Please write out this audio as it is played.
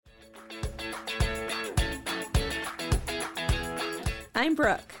I'm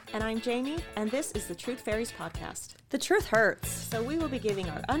Brooke. And I'm Jamie, and this is the Truth Fairies podcast. The truth hurts. So we will be giving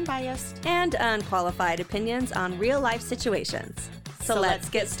our unbiased And unqualified opinions on real life situations. So let's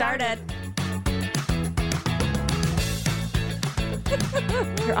get started.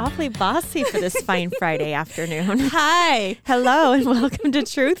 You're awfully bossy for this fine Friday afternoon. Hi, Hello and welcome to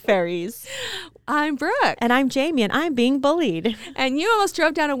Truth Fairies. I'm Brooke. And I'm Jamie and I'm being bullied. And you almost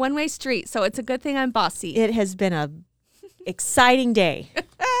drove down a one-way street, so it's a good thing I'm bossy. It has been a exciting day,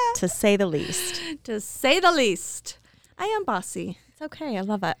 to say the least. To say the least. I am bossy. It's okay. I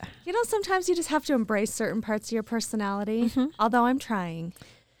love it. You know, sometimes you just have to embrace certain parts of your personality, although I'm trying.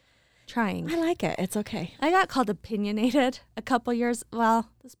 I like it. It's okay. I got called opinionated a couple years,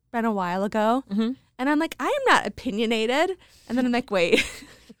 it's been a while ago. And I'm like, I am not opinionated. And then I'm like, wait.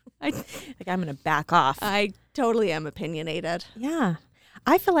 Like I'm going to back off. I totally am opinionated. Yeah.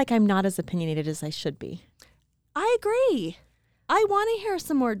 I feel like I'm not as opinionated as I should be. I agree. I want to hear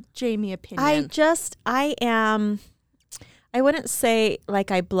some more Jamie opinion. I wouldn't say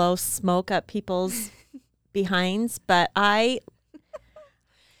like I blow smoke up people's behinds, but I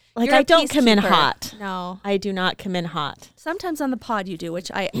don't come in peacekeeper. hot. No. I do not come in hot. Sometimes on the pod you do,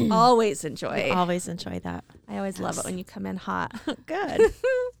 which I always enjoy. I always enjoy that. I always love it when you come in hot. Good.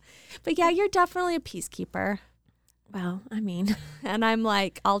 But yeah, you're definitely a peacekeeper. Well, I mean, And I'm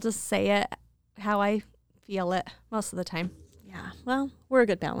like, I'll just say it how I feel it most of the time. yeah. Well, we're a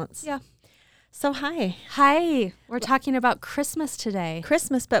good balance. Yeah. So hi, Hi. We're talking about Christmas today.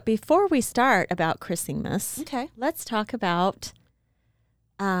 Christmas. But before we start about Christmas, Okay. let's talk about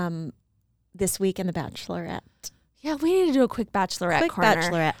this week in The Bachelorette. Yeah, we need to do a quick Bachelorette corner.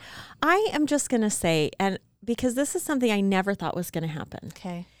 Bachelorette. I am just going to say, and because this is something I never thought was going to happen.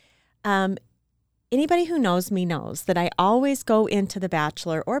 Okay. Anybody who knows me knows that I always go into The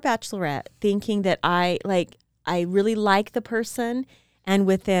Bachelor or Bachelorette thinking that I really like the person, and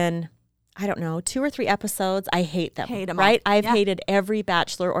within, I don't know, 2 or 3 episodes, I hate them. Hate 'em right? all. I've Yeah. hated every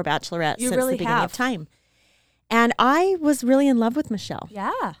Bachelor or Bachelorette You since really the beginning have. of time. And I was really in love with Michelle.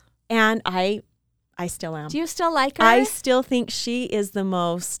 Yeah. And I still am. Do you still like her? I still think she is the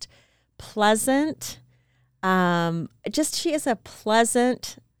most pleasant, she is a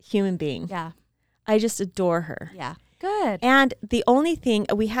pleasant human being. Yeah. I just adore her. Yeah. Good. And the only thing,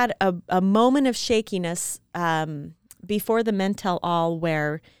 we had a moment of shakiness before the men tell all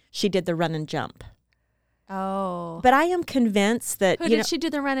where she did the run and jump. Oh. But I am convinced that, Who did she do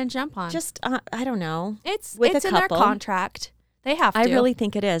the run and jump on? just, I don't know. It's with in a their couple. contract. They have to. I really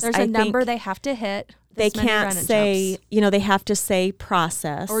think it is. There's I a number think they have to hit. they this many can't run and say, jumps. they have to say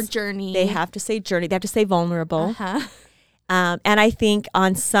process. Or journey. They have to say journey. They have to say vulnerable. Uh-huh. And I think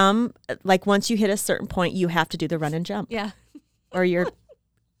on some, like once you hit a certain point, you have to do the run and jump, Yeah. or you're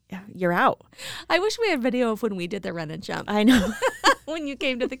out. I wish we had video of when we did the run and jump. I know. When you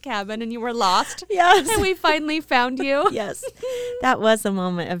came to the cabin and you were lost. Yes. And we finally found you. Yes. That was a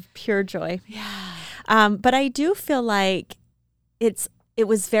moment of pure joy. Yeah. But I do feel like it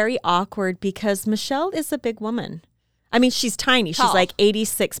was very awkward because Michelle is a big woman. I mean, she's tiny. Tall. She's like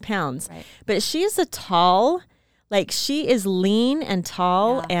 86 pounds. Right. But she is she is lean and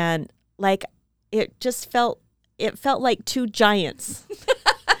tall, Yeah. and like it felt like two giants.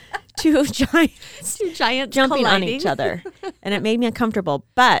 Two giants Two giants jumping colliding. on each other. And it made me uncomfortable.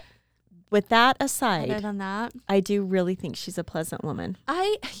 But with that Other aside, than that, I do really think she's a pleasant woman.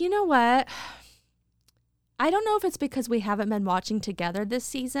 you know what? I don't know if it's because we haven't been watching together this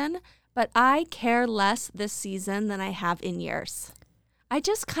season, but I care less this season than I have in years. I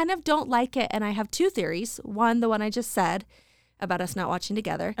just kind of don't like it. And I have 2 theories. One, the one I just said about us not watching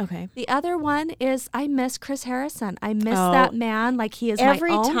together. Okay. The other one is I miss Chris Harrison. I miss Oh. that man like he is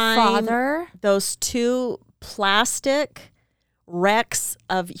Every my own time father. Those 2 plastic wrecks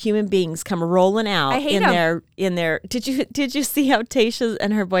of human beings come rolling out I hate 'em. in their Did you see how Tayshia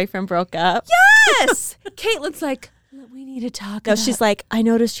and her boyfriend broke up? Yes! Caitlin's like, we need to talk No, about she's like, I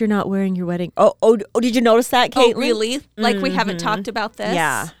noticed you're not wearing your wedding. Oh, did you notice that, Oh, Caitlin? really? Like we haven't talked about this?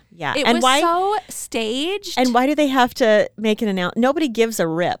 Yeah. Yeah. It and was why so staged. and why do they have to make an announcement? Nobody gives a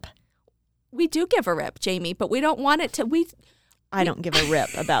rip. we do give a rip, Jamie, but we don't want it to. I don't give a rip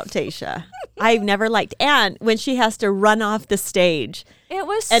about Tayshia. I've never liked, and when she has to run off the stage. It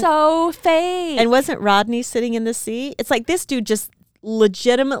was And- so fake. And wasn't Rodney sitting in the seat? It's like this dude just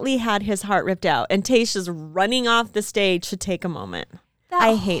legitimately had his heart ripped out, and Tayshia's running off the stage to take a moment. that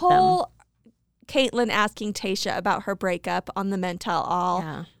I hate them. whole Caitlin asking Tayshia about her breakup on the Men Tell All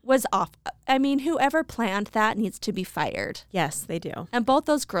Yeah. was off. I mean, whoever planned that needs to be fired. Yes, they do. And both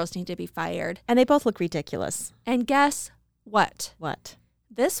those girls need to be fired. And they both look ridiculous. And guess what? What?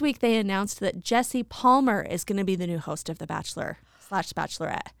 This week they announced that Jesse Palmer is going to be the new host of The Bachelor.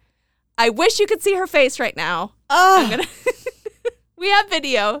 bachelor/bachelorette. I wish you could see her face right now. Oh, We have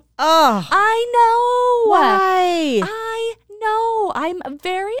video. oh, I know. why? I know. I'm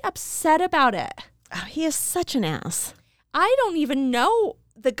very upset about it. Oh, he is such an ass. I don't even know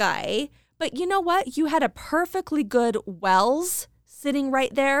the guy, but you know what? You had a perfectly good Wells sitting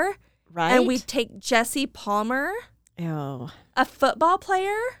right there. Right? And we take Jesse Palmer, Oh, a football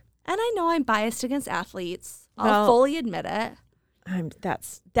player. And I know I'm biased against athletes. I'll Well- fully admit it.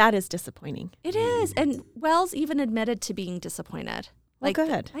 that is disappointing. It is. And Wells even admitted to being disappointed. Well,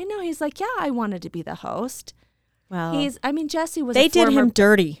 good. I know. He's like, yeah, I wanted to be the host. Well, Jesse was they a did former him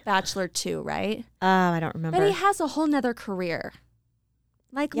dirty. Bachelor too, right? I don't remember. But he has a whole nother career.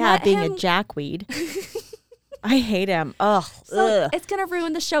 Like, yeah, let being him, a jackweed. I hate him. Ugh. So ugh. it's going to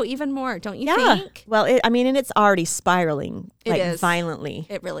ruin the show even more, don't you Yeah. think? Well, and it's already spiraling It like is. violently.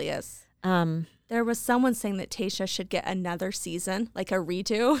 It really is. Um. There was someone saying that Tayshia should get another season, like a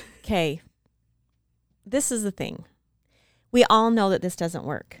redo. Okay. This is the thing. We all know that this doesn't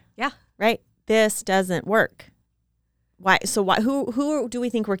work, Yeah. right? This doesn't work. Why? So why? Who do we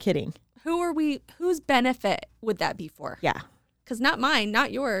think we're kidding? Whose benefit would that be for? Yeah, Because not mine,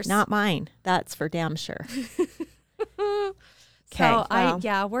 not yours. not mine. That's for damn sure. So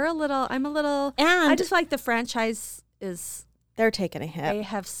well. I'm a little, And I just feel like the franchise is, they're taking a hit. they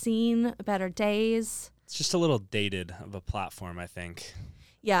have seen better days. It's just a little dated of a platform, I think.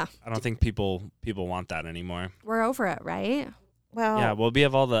 Yeah. I don't think people want that anymore. We're over it, right? Well, Yeah, well, we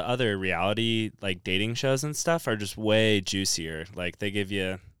have all the other reality like dating shows and stuff are just way juicier. Like they give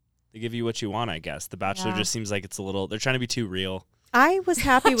you what you want, I guess. The Bachelor Yeah. just seems like it's a little. They're trying to be too real. I was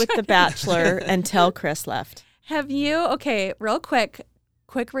happy with The Bachelor until Chris left. Have you, okay, real quick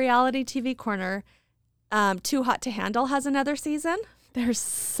reality TV corner. Too Hot to Handle has another season. They're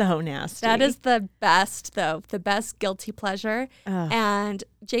so nasty. That is the best, though, the best guilty pleasure. Ugh. And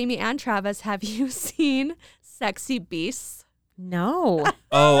Jamie and Travis, have you seen Sexy Beasts? No.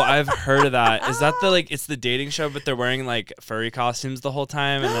 Oh, I've heard of that. Is that it's the dating show, but they're wearing like furry costumes the whole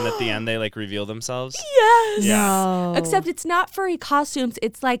time, and then at the end they like reveal themselves, Yes. Yeah. No. Except it's not furry costumes.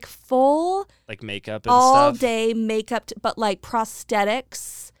 It's like full like makeup and all stuff. day makeup, but like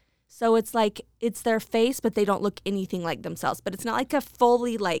prosthetics. So it's like it's their face, but they don't look anything like themselves. But it's not like a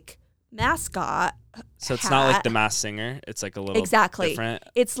fully like mascot. So it's not like hat. The Masked Singer. It's like a little Exactly. different.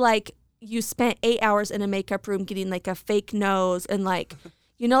 It's like you spent 8 hours in a makeup room getting like a fake nose and like,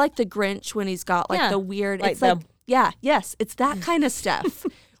 you know, like the Grinch when he's got like Yeah, the weird, like it's the- like, yeah, yes, it's that kind of stuff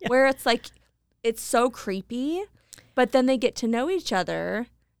where it's like, it's so creepy, but then they get to know each other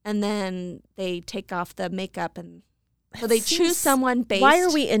and then they take off the makeup and so they choose someone based. Why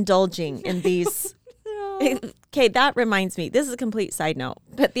are we indulging in these? No. Okay, that reminds me. This is a complete side note.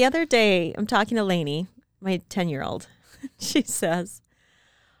 But the other day, I'm talking to Lainey, my 10-year-old. She says,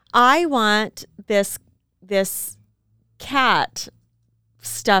 I want this cat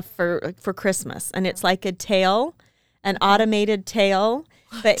stuff for Christmas. And it's like a tail, an automated tail,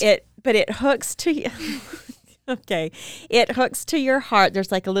 but it hooks to you. Okay. It hooks to your heart.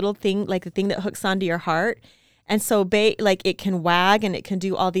 There's like a little thing, like the thing that hooks onto your heart. And so like it can wag and it can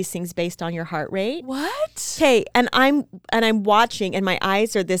do all these things based on your heart rate. What? Okay, and I'm watching and my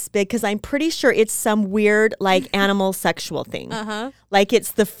eyes are this big because I'm pretty sure it's some weird like animal sexual thing. Uh-huh. Like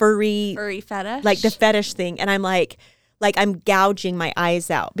it's the furry fetish? like the fetish thing. And I'm like I'm gouging my eyes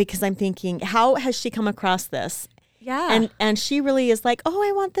out because I'm thinking, how has she come across this? Yeah. And she really is like, oh,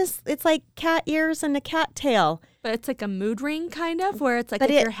 I want this. It's like cat ears and a cat tail. But it's like a mood ring kind of where it's like But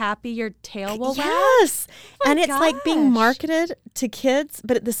if it- you're happy, your tail will wag. Yes. my And it's like being gosh. marketed to kids,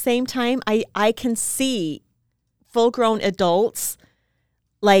 but at the same time, I can see full grown adults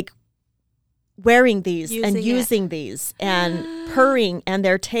like wearing these and Using it. using these and purring and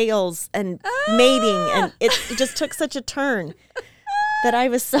their tails and mating. And it just took such a turn that I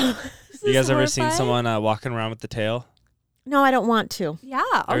was so. You guys ever seen horrifying? someone walking around with the tail? No, I don't want to. Yeah.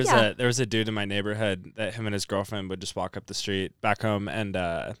 Oh, There was a dude in my neighborhood that him and his girlfriend would just walk up the street back home, and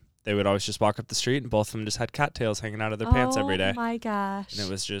they would always just walk up the street, and both of them just had cattails hanging out of their pants every day. Oh my gosh. And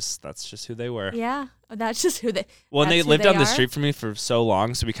it was that's just who they were. Yeah. That's just who they. Well, and they that's who lived down the are. street from me for so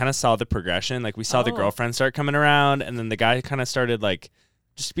long, so we kind of saw the progression. Like we saw the Oh. girlfriend start coming around, and then the guy kind of started like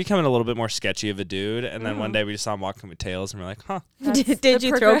just becoming a little bit more sketchy of a dude. And then one day we just saw him walking with tails, and we're like, huh, That's Did the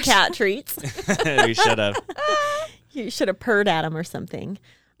you throw progression. cat treats? we should have You should have purred at him or something.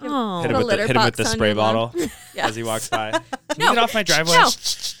 Oh, hit him a with litter hit him with box the on spray your lawn. bottle Yeah. as he walks by. Can No. you get off my driveway? No.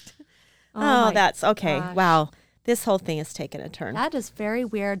 Oh, my that's okay. gosh. Wow. This whole thing has taken a turn. That is very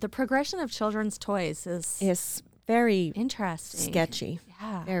weird. The progression of children's toys is It's very interesting. sketchy.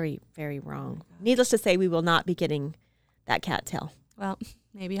 Yeah. Very, very wrong. Needless to say, we will not be getting that cat tail. Well,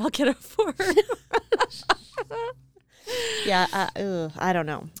 maybe I'll get it for her. Yeah, I don't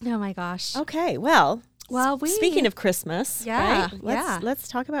know. Oh my gosh. Okay, well, Well, speaking of Christmas, Yeah, right? Let's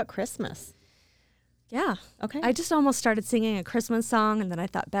talk about Christmas. Yeah. Okay. I just almost started singing a Christmas song and then I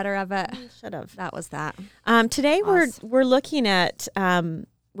thought better of it. should have. That was that. Today Pause. we're looking at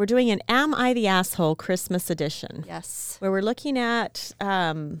we're doing an Am I the Asshole Christmas edition, Yes. where we're looking at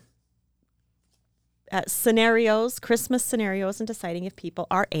scenarios, Christmas scenarios, and deciding if people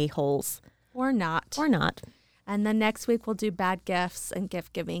are a-holes Or not. or not. And then next week we'll do bad gifts and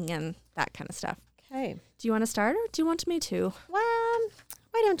gift giving and that kind of stuff. Okay. Do you want to start or do you want me to? Well,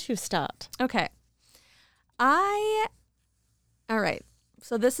 why don't you start? Okay. All right.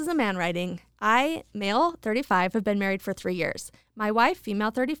 So this is a man writing. I, male, 35, have been married for 3 years. My wife,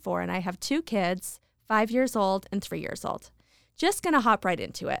 female, 34, and I have 2 kids, 5 years old and 3 years old. Just going to hop right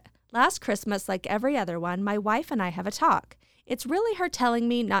into it. Last Christmas, like every other one, my wife and I have a talk. It's really her telling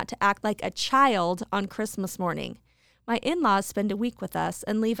me not to act like a child on Christmas morning. My in-laws spend a week with us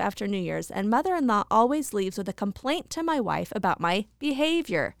and leave after New Year's, and mother-in-law always leaves with a complaint to my wife about my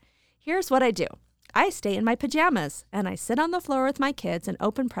behavior. Here's what I do. I stay in my pajamas, and I sit on the floor with my kids and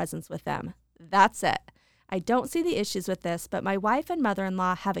open presents with them. That's it. I don't see the issues with this, but my wife and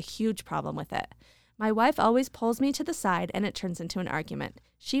mother-in-law have a huge problem with it. My wife always pulls me to the side, and it turns into an argument.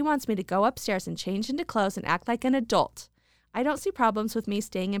 She wants me to go upstairs and change into clothes and act like an adult. I don't see problems with me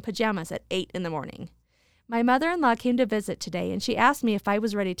staying in pajamas at 8 in the morning. My mother-in-law came to visit today, and she asked me if I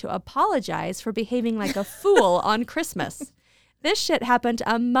was ready to apologize for behaving like a fool on Christmas. This shit happened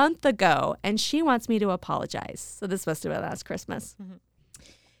a month ago, and she wants me to apologize. So this must have been last Christmas.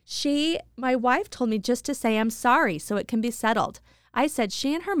 My wife told me just to say I'm sorry so it can be settled. I said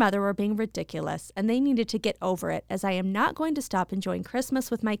she and her mother were being ridiculous, and they needed to get over it, as I am not going to stop enjoying Christmas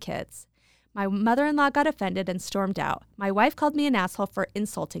with my kids. My mother-in-law got offended and stormed out. My wife called me an asshole for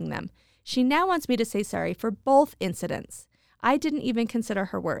insulting them. She now wants me to say sorry for both incidents. I didn't even consider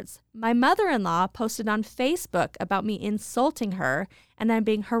her words. My mother-in-law posted on Facebook about me insulting her, and I'm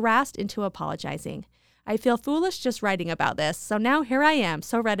being harassed into apologizing. I feel foolish just writing about this, so now here I am.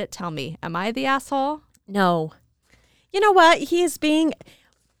 So Reddit, tell me, am I the asshole? No. You know what?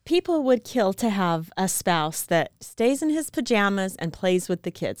 People would kill to have a spouse that stays in his pajamas and plays with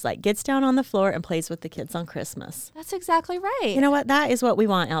the kids, like gets down on the floor and plays with the kids on Christmas. That's exactly right. You know what? That is what we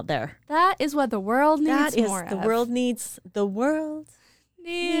want out there. That is what the world needs That is more the of. world needs. The world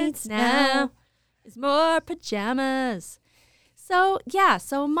needs now is more pajamas. So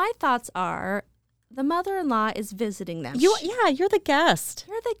my thoughts are the mother-in-law is visiting them. You're the guest.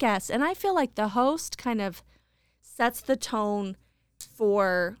 You're the guest. And I feel like the host kind of sets the tone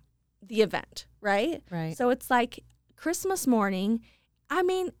for the event, right? Right. So it's like Christmas morning. I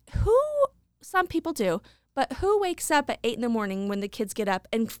mean, some people do, but who wakes up at 8 in the morning when the kids get up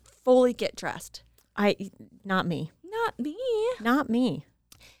and fully get dressed? Not me. Not me. Not me.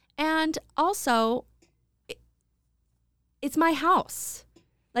 And also, it's my house.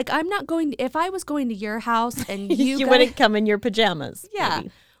 Like, I'm not going to, if I was going to your house and you wouldn't come in your pajamas. Yeah.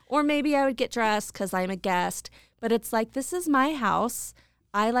 Maybe. Or maybe I would get dressed because I'm a guest. But it's like, this is my house.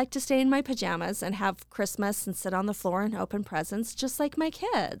 I like to stay in my pajamas and have Christmas and sit on the floor and open presents just like my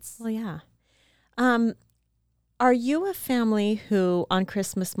kids. Well, yeah. Are you a family who on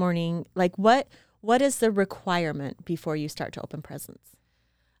Christmas morning, like what is the requirement before you start to open presents?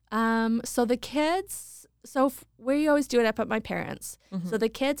 So the kids, we always do it up at my parents'. Mm-hmm. So the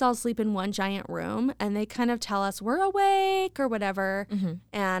kids all sleep in one giant room and they kind of tell us we're awake or whatever. Mm-hmm.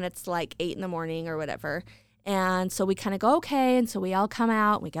 And it's like 8 in the morning or whatever. And so we kind of go, okay. And so we all come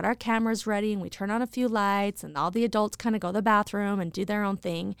out, we get our cameras ready and we turn on a few lights and all the adults kind of go to the bathroom and do their own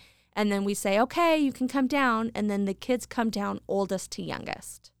thing. And then we say, okay, you can come down. And then the kids come down oldest to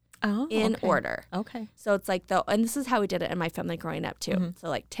youngest in order. Okay. So it's like, and this is how we did it in my family growing up too. Mm-hmm. So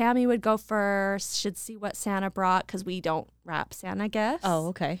like Tammy would go first, should see what Santa brought because we don't wrap Santa gifts. Oh,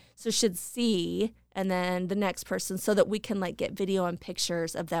 okay. So should see, and then the next person so that we can like get video and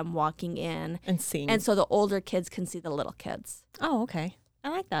pictures of them walking in. And seeing. And so the older kids can see the little kids. Oh, okay. I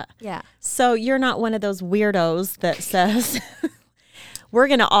like that. Yeah. So you're not one of those weirdos that says, we're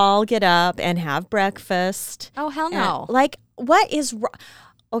going to all get up and have breakfast. Oh, hell no. Like, what is wrong?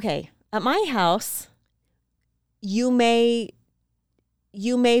 Okay, at my house, you may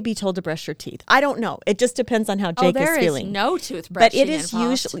be told to brush your teeth. I don't know. It just depends on how Jake is feeling. There is no toothbrushing But it is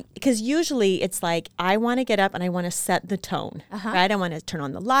involved. usually it's like I want to get up and I want to set the tone, right? I want to turn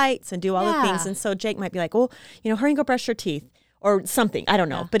on the lights and do all the things. And so Jake might be like, oh, hurry and go brush your teeth or something. I don't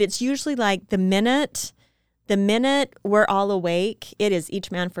know. Yeah. But it's usually like the minute we're all awake, it is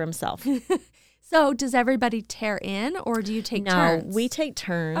each man for himself. So does everybody tear in, or do you take turns? No, we take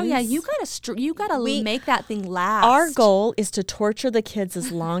turns. Oh yeah, you gotta make that thing last. Our goal is to torture the kids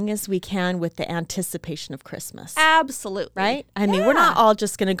as long as we can with the anticipation of Christmas. Absolutely. Right? I mean, we're not all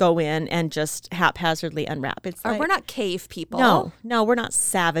just going to go in and just haphazardly unwrap. It's Or like, we're not cave people. No, we're not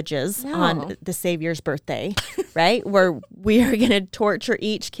savages No. on the Savior's birthday, right? Where we are going to torture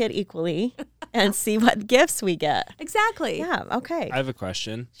each kid equally and see what gifts we get. Exactly. Yeah, okay. I have a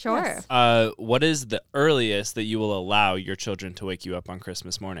question. Sure. Yes. What is the earliest that you will allow your children to wake you up on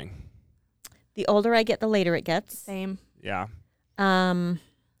Christmas morning? The older I get, the later it gets. Same. Yeah.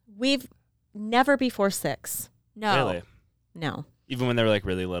 We've never before 6. No. Really? No. Even when they were like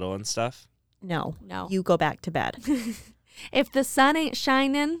really little and stuff? No. No. You go back to bed. If the sun ain't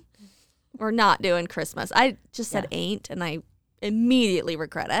shining, we're not doing Christmas. I just said ain't, and I immediately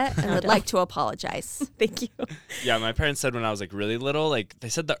regret it and would like to apologize. Thank you. Yeah, my parents said when I was like really little, like they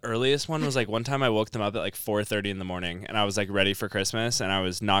said the earliest one was like one time I woke them up at like 4:30 in the morning and I was like ready for Christmas and I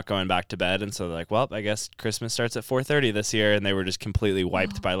was not going back to bed. And so they're like, well, I guess Christmas starts at 4:30 this year. And they were just completely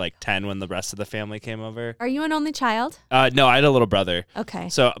wiped by like 10 when the rest of the family came over. Are you an only child? No, I had a little brother. Okay.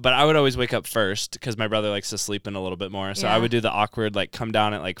 So, but I would always wake up first because my brother likes to sleep in a little bit more. So I Yeah. would do the awkward, like come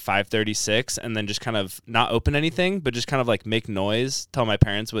down at like 5:36 and then just kind of not open anything, but just kind of like make noise till my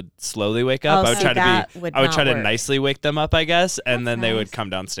parents would slowly wake up. Oh, I would see, try that to would I would not try to work. nicely wake them up, I guess, and then they would nice. come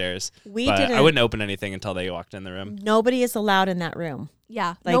downstairs. We But didn't. I wouldn't open anything until they walked in the room. Nobody is allowed in that room.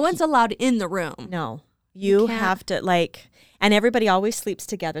 Yeah. Like, no one's allowed in the room. No. You can't- have to and everybody always sleeps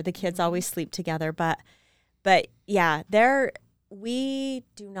together. The kids always sleep together, but yeah, we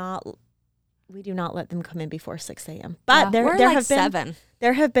do not let them come in before 6 a.m. But Yeah, we're there like have been 7.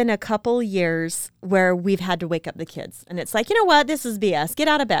 there have been a couple years where we've had to wake up the kids, and it's like, you know what, this is BS. Get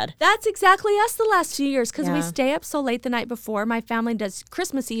out of bed. That's exactly us the last 2 years because we Yeah. stay up so late the night before. My family does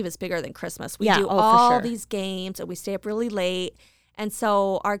Christmas Eve is bigger than Christmas. We Yeah, do oh, for all sure. these games and we stay up really late. And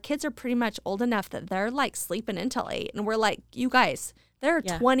so our kids are pretty much old enough that they're like sleeping until 8. And we're like, you guys, there are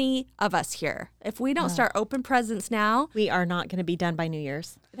Yeah. 20 of us here. If we don't start open presents now, We are not going to be done by New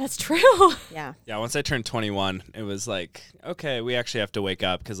Year's. that's true. Yeah. Yeah, once I turned 21, it was like, okay, we actually have to wake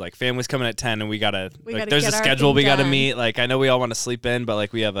up because like family's coming at 10 and we gotta there's a get our schedule thing we gotta done. meet. Like I know we all want to sleep in, but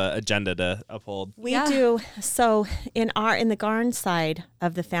like we have a agenda to uphold. We Yeah. do. So in the Garn side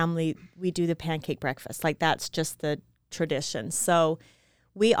of the family, we do the pancake breakfast. Like that's just the tradition. So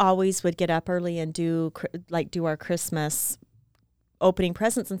we always would get up early and do our Christmas opening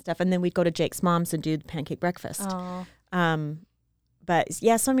presents and stuff, and then we'd go to Jake's mom's and do the pancake breakfast. Oh, But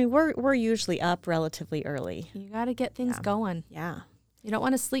yes, I mean we're usually up relatively early. you got to get things Yeah. going. Yeah. You don't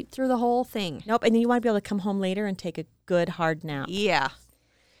want to sleep through the whole thing. Nope. And then you want to be able to come home later and take a good hard nap. Yeah.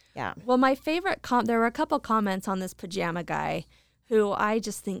 Yeah. Well, my favorite there were a couple comments on this pajama guy who I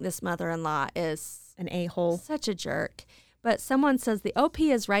just think this mother-in-law is An a-hole. such a jerk. But someone says the OP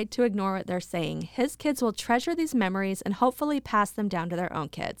is right to ignore what they're saying. His kids will treasure these memories and hopefully pass them down to their own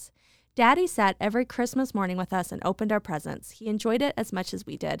kids. Daddy sat every Christmas morning with us and opened our presents. He enjoyed it as much as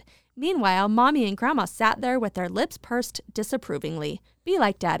we did. Meanwhile, Mommy and Grandma sat there with their lips pursed disapprovingly. Be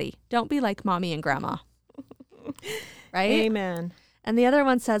like Daddy. Don't be like Mommy and Grandma. Right? Amen. And the other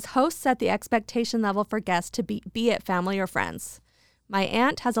one says, hosts set the expectation level for guests to be it family or friends. My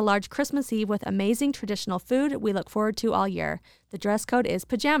aunt has a large Christmas Eve with amazing traditional food we look forward to all year. The dress code is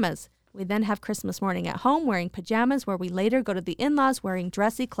pajamas. We then have Christmas morning at home wearing pajamas, where we later go to the in-laws wearing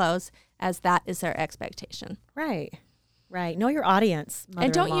dressy clothes, as that is their expectation. Right. Right. Know your audience,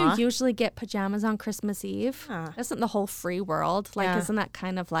 And don't mother-in-law. you usually get pajamas on Christmas Eve? Yeah. Isn't the whole free world? Like, Yeah. isn't that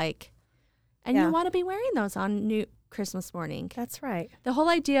kind of like... And Yeah. you want to be wearing those on new Christmas morning. That's right. The whole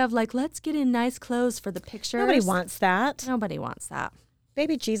idea of like, let's get in nice clothes for the pictures. Nobody wants that. Nobody wants that.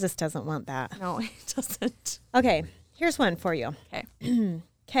 Baby Jesus doesn't want that. No, it doesn't. Okay, here's one for you. Okay.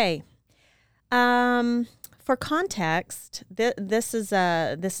 Okay. For context, this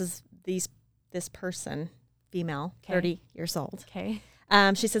person, female, Okay. 30 years old. Okay.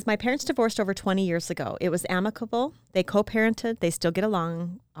 She says, my parents divorced over 20 years ago. It was amicable. They co-parented. They still get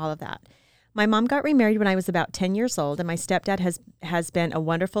along, all of that. My mom got remarried when I was about 10 years old, and my stepdad has been a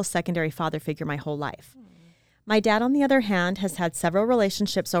wonderful secondary father figure my whole life. My dad, on the other hand, has had several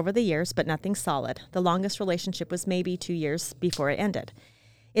relationships over the years, but nothing solid. The longest relationship was maybe 2 years before it ended.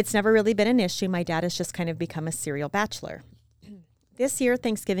 It's never really been an issue. My dad has just kind of become a serial bachelor. This year,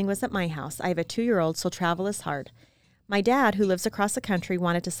 Thanksgiving was at my house. I have a 2-year-old, so travel is hard. My dad, who lives across the country,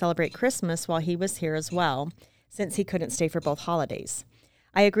 wanted to celebrate Christmas while he was here as well, since he couldn't stay for both holidays.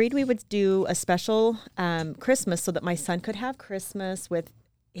 I agreed we would do a special Christmas so that my son could have Christmas with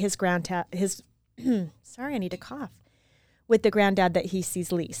his sorry, I need to cough. With the granddad that he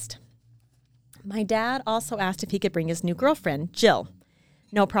sees least. My dad also asked if he could bring his new girlfriend, Jill.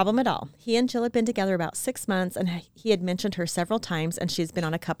 No problem at all. He and Jill have been together about 6 months, and he had mentioned her several times, and she's been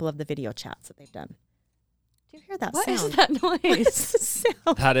on a couple of the video chats that they've done. Do you hear that What sound? is that noise? What is the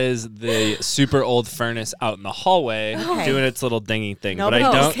sound? That is the super old furnace out in the hallway Okay. doing its little dinging thing. Nobody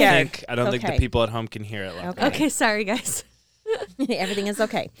but I don't cared. think I don't think Okay. the people at home can hear it. Like Okay. Okay, sorry, guys. Everything is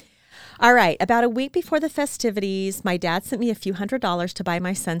okay. All right. About a week before the festivities, my dad sent me a few $100s to buy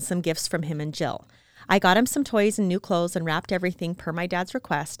my son some gifts from him and Jill. I got him some toys and new clothes and wrapped everything per my dad's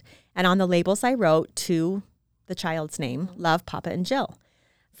request. And on the labels I wrote to the child's name, Love, Papa, and Jill.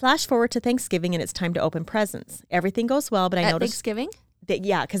 Flash forward to Thanksgiving and it's time to open presents. Everything goes well, but I At noticed Thanksgiving? that,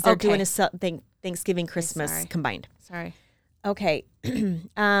 yeah, because they're Okay. doing Thanksgiving, Christmas sorry. combined. Sorry. Okay.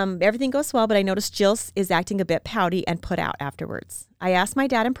 Everything goes well, but I noticed Jill is acting a bit pouty and put out afterwards. I asked my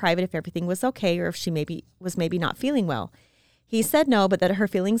dad in private if everything was okay or if she was maybe not feeling well. He said no, but that her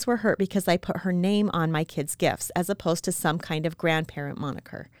feelings were hurt because I put her name on my kids' gifts as opposed to some kind of grandparent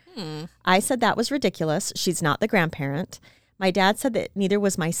moniker. I said that was ridiculous. She's not the grandparent. My dad said that neither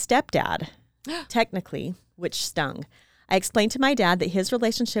was my stepdad, technically, which stung. I explained to my dad that his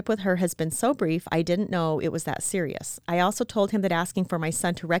relationship with her has been so brief, I didn't know it was that serious. I also told him that asking for my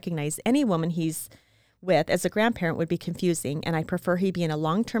son to recognize any woman he's with as a grandparent would be confusing, and I prefer he be in a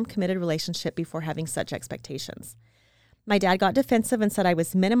long-term committed relationship before having such expectations. My dad got defensive and said I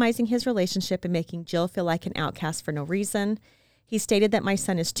was minimizing his relationship and making Jill feel like an outcast for no reason. He stated that my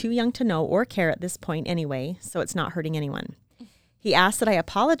son is too young to know or care at this point anyway, so it's not hurting anyone. He asked that I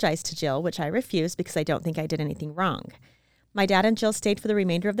apologize to Jill, which I refused because I don't think I did anything wrong. My dad and Jill stayed for the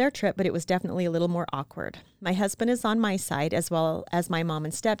remainder of their trip, but it was definitely a little more awkward. My husband is on my side as well as my mom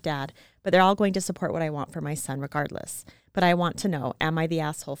and stepdad, but they're all going to support what I want for my son regardless. But I want to know, am I the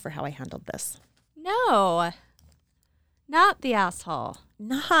asshole for how I handled this? No. Not the asshole.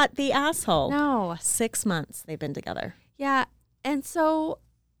 Not the asshole. No. 6 months they've been together. Yeah. And so,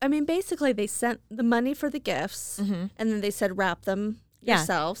 I mean, basically, they sent the money for the gifts and then they said wrap them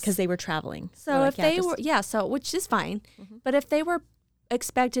yourselves. Because they were traveling. So We're like, if they were, so which is fine. But if they were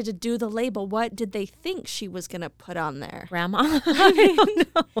expected to do the label, what did they think she was going to put on there? Grandma? I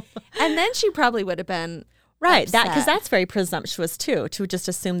don't know. And then she probably would have been Right, because upset. that's very presumptuous too, to just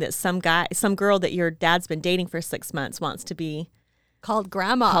assume that some girl that your dad's been dating for 6 months wants to be. called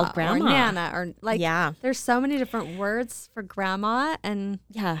grandma, Called grandma. or nana, or like, Yeah. there's so many different words for grandma, and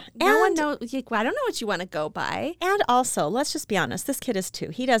Yeah. no one knows. Like, I don't know what you want to go by. And also, let's just be honest, this kid is 2.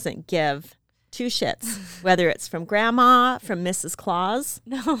 He doesn't give 2 shits, whether it's from grandma, from Mrs. Claus,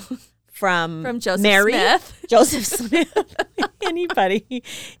 No, from Joseph Mary, Smith. Joseph Smith, anybody.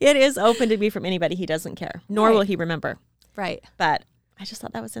 It is open to be from anybody. He doesn't care, nor Right. will he remember. Right. But I just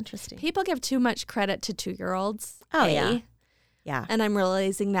thought that was interesting. People give too much credit to 2-year-olds. Oh, A. yeah. Yeah. And I'm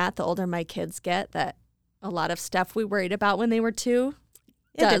realizing that the older my kids get, that a lot of stuff we worried about when they were 2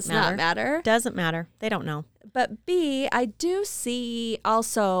 It does doesn't not matter. Doesn't matter. They don't know. But B, I do see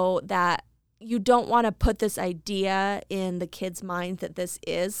also that you don't want to put this idea in the kid's mind that this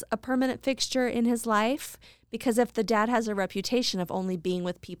is a permanent fixture in his life. Because if the dad has a reputation of only being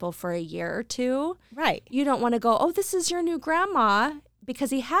with people for a year or 2, Right. you don't want to go, oh, this is your new grandma, because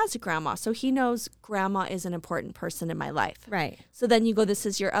he has a grandma. So he knows grandma is an important person in my life. Right. So then you go, this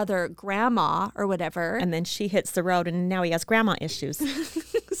is your other grandma or whatever. And then she hits the road and now he has grandma issues.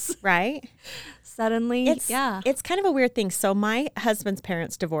 Right? Suddenly, It's kind of a weird thing. So my husband's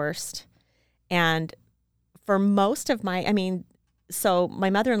parents divorced. And for most of so my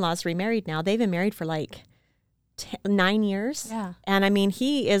mother-in-law's remarried now. They've been married for like 9 years. Yeah. And I mean,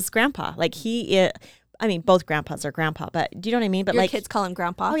 he is grandpa. Like both grandpas are grandpa, but do you know what I mean? But Your like kids call him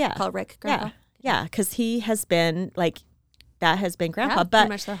grandpa. Oh, yeah. Call Rick grandpa. Yeah. Because he has been that has been grandpa. Yeah, but pretty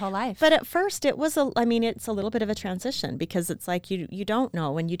much their whole life. But at first it was it's a little bit of a transition because it's like you don't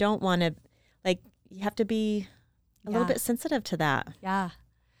know and you don't want to, you have to be a little bit sensitive to that. Yeah.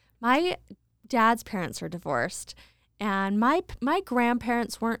 My dad's parents are divorced, and my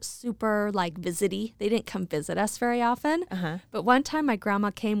grandparents weren't super visity. They didn't come visit us very often. Uh-huh. But one time my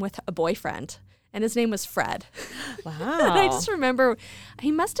grandma came with a boyfriend, and his name was Fred. Wow. And I just remember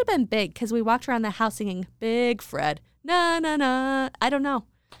he must have been big because we walked around the house singing Big Fred. Na, na, na. I don't know.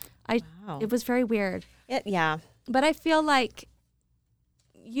 Wow. It was very weird. Yeah. But I feel like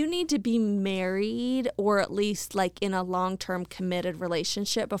you need to be married or at least in a long-term committed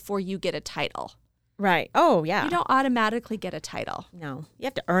relationship before you get a title. Right. Oh, yeah. You don't automatically get a title. No. You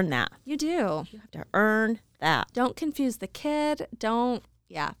have to earn that. You do. You have to earn that. Don't confuse the kid.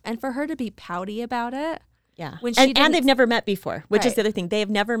 Yeah. And for her to be pouty about it. Yeah. When she And didn't- they've never met before, which is Right. the other thing. They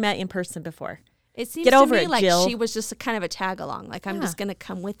have never met in person before. It seems Get to over me it, like Jill. she was just a kind of a tag along. I'm Yeah. just going to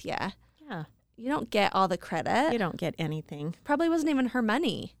come with you. Yeah. You don't get all the credit. You don't get anything. Probably wasn't even her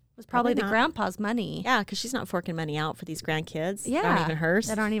money. It was probably the not. grandpa's money. Yeah, because she's not forking money out for these grandkids. Yeah. They aren't even hers.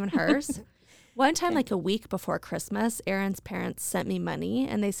 That aren't even hers. One time, Okay. like a week before Christmas, Aaron's parents sent me money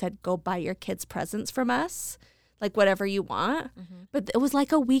and they said, go buy your kids presents from us, like whatever you want. Mm-hmm. But it was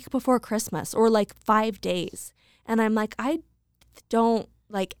like a week before Christmas or like 5 days. And I'm like, I don't,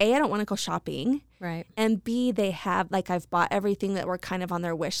 like, A, I don't want to go shopping. Right. And B, they have, like, I've bought everything that were kind of on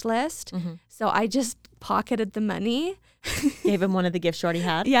their wish list. Mm-hmm. So I just pocketed the money. Gave him one of the gifts you already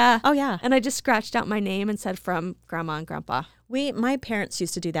had? Yeah. Oh, yeah. And I just scratched out my name and said from Grandma and Grandpa. My parents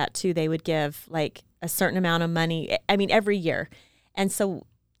used to do that too. They would give like a certain amount of money, I mean, every year. And so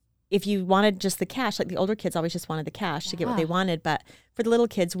if you wanted just the cash, like the older kids always just wanted the cash to get what they wanted. But for the little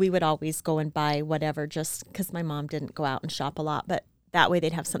kids, we would always go and buy whatever just because my mom didn't go out and shop a lot. But that way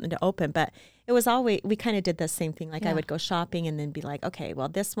they'd have something to open. But it was always, we kind of did the same thing. Like I would go shopping and then be like, okay, well,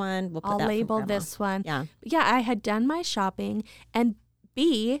 this one, we'll put I'll that from label Grandma. this one. Yeah. Yeah, I had done my shopping, and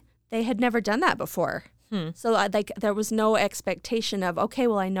B, they had never done that before. So there was no expectation of, okay,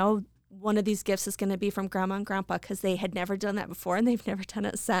 well, I know one of these gifts is going to be from Grandma and Grandpa because they had never done that before and they've never done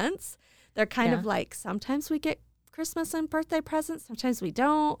it since. They're kind of like, sometimes we get Christmas and birthday presents, sometimes we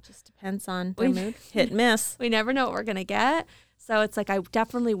don't. Just depends on their mood. Hit and miss. We never know what we're going to get. So it's like I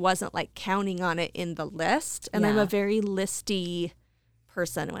definitely wasn't like counting on it in the list. And I'm Yeah. a very listy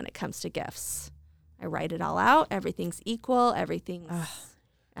person when it comes to gifts. I write it all out. Everything's equal. Everything's...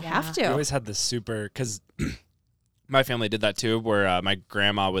 I have We to. always had this super, because my family did that too, where my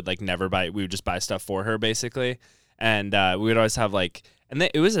grandma would like never buy, we would just buy stuff for her basically. And we would always have like, and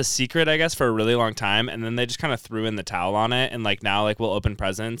it was a secret, I guess, for a really long time. And then they just kind of threw in the towel on it. And like now, like we'll open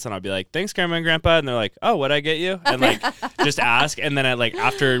presents and I'll be like, thanks, Grandma and Grandpa. And they're like, oh, what'd I get you? And like just ask. And then like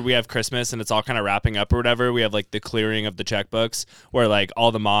after we have Christmas and it's all kind of wrapping up or whatever, we have like the clearing of the checkbooks where like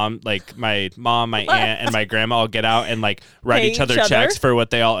all the like my mom, my aunt, and my grandma all get out and like write Pay each other each other? checks for what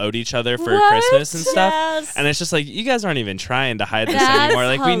they all owed each other for What? Christmas and stuff. Yes. And it's just like, you guys aren't even trying to hide this That's anymore.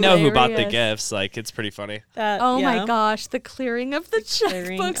 Like we know who bought the hilarious. gifts. Like it's pretty funny. Oh yeah. my gosh, the clearing of the clearing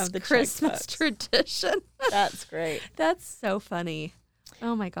checkbooks of the Christmas checkbooks. tradition. That's great. That's so funny.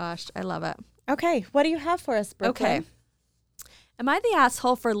 Oh my gosh, I love it. Okay, what do you have for us, Brooklyn? Okay. Am I the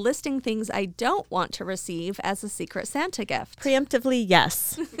asshole for listing things I don't want to receive as a Secret Santa gift? Preemptively,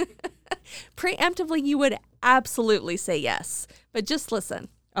 yes. Preemptively, you would absolutely say yes. But just listen.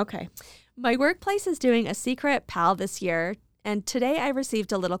 Okay. My workplace is doing a secret PAL this year, and today I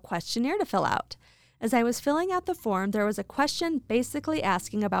received a little questionnaire to fill out. As I was filling out the form, there was a question basically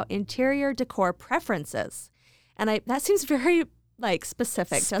asking about interior decor preferences. And that seems very like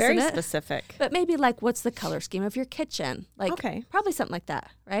specific, It's doesn't very it? specific. But maybe like, what's the color scheme of your kitchen? Like, Okay. probably something like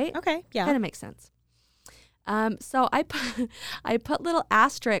that, right? Okay, yeah. Kind of makes sense. So I put little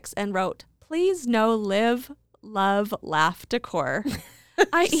asterisks and wrote, please no live, love, laugh decor.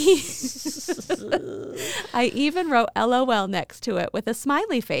 I even wrote LOL next to it with a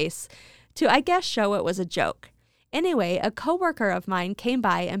smiley face to, I guess, show it was a joke. Anyway, a coworker of mine came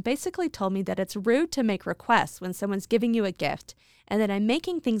by and basically told me that it's rude to make requests when someone's giving you a gift and that I'm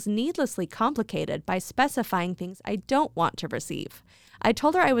making things needlessly complicated by specifying things I don't want to receive. I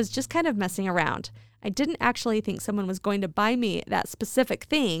told her I was just kind of messing around. I didn't actually think someone was going to buy me that specific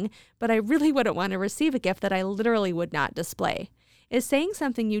thing, but I really wouldn't want to receive a gift that I literally would not display. Is saying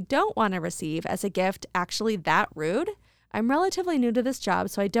something you don't want to receive as a gift actually that rude? I'm relatively new to this job,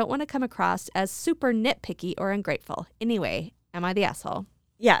 so I don't want to come across as super nitpicky or ungrateful. Anyway, am I the asshole?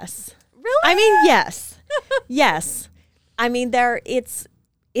 Yes. Really? I mean, yes. Yes. I mean,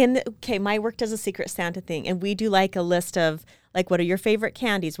 my work does a Secret Santa thing, and we do like a list of like, what are your favorite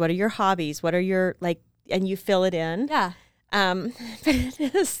candies? What are your hobbies? What are your and you fill it in. Yeah. But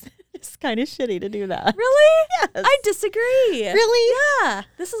it's kind of shitty to do that. Really? Yes. I disagree. Really? Yeah.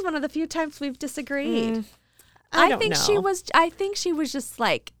 This is one of the few times we've disagreed. I I think she was just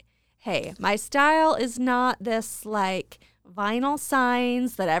like, hey, my style is not this like vinyl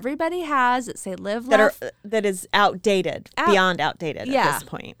signs that everybody has that say live, laugh, that is outdated, beyond outdated Yeah. at this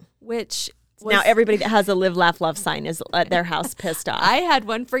point. which was, Now everybody that has a live, laugh, love sign is at their house pissed off. I had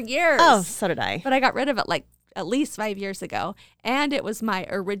one for years. Oh, so did I. But I got rid of it like at least 5 years ago. And it was my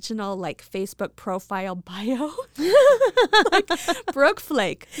original like Facebook profile bio. Like, Brooke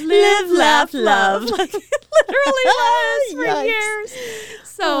Flake. Live, laugh, love. Like, it literally was for Yikes. years.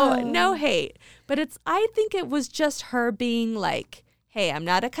 So no hate. But I think it was just her being like, hey, I'm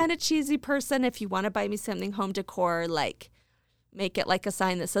not a kind of cheesy person. If you want to buy me something home decor, like make it like a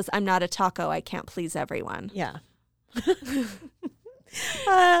sign that says, I'm not a taco. I can't please everyone. Yeah.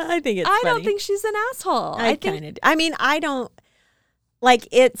 I think it's I don't funny. think she's an asshole. I kind of. I mean, I don't like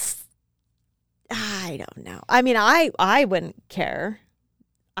it's. I don't know. I mean, I wouldn't care.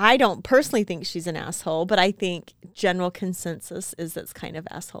 I don't personally think she's an asshole, but I think general consensus is that's kind of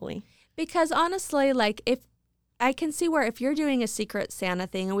assholey. Because honestly, like if I can see where if you're doing a Secret Santa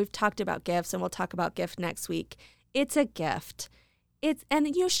thing, and we've talked about gifts and we'll talk about gift next week, it's a gift.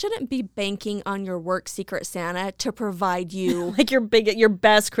 And you shouldn't be banking on your work Secret Santa to provide you Like your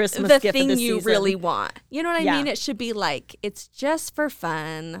best Christmas the gift thing of the you season. really want. You know what I Yeah. mean? It should be like, it's just for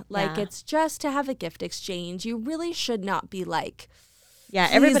fun. Like Yeah. it's just to have a gift exchange. You really should not be like, Yeah,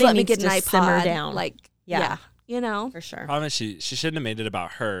 "Please everybody let me needs get to an simmer iPod." down. Like, Yeah. yeah, you know? For sure. Problem is she shouldn't have made it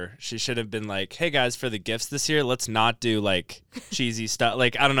about her. She should have been like, hey guys, for the gifts this year, let's not do like cheesy stuff.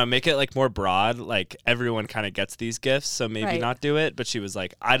 Like, I don't know, make it like more broad. Like everyone kind of gets these gifts, so maybe Right. not do it. But she was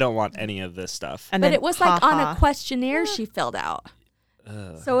like, I don't want any of this stuff. And But then, it was like on a ha-ha. questionnaire she filled out.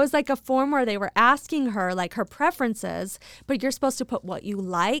 So it was like a form where they were asking her like her preferences, but you're supposed to put what you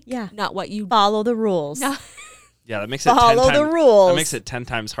like, Yeah. not what you Follow the rules. No. Yeah, that makes it 10 Follow the times, rules. That makes it 10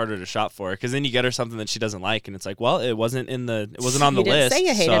 times harder to shop for because then you get her something that she doesn't like, and it's like, well, it wasn't on the You didn't list. say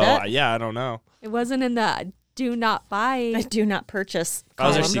you hated so it. yeah, I don't know. It wasn't in the do not buy. I do not purchase. If I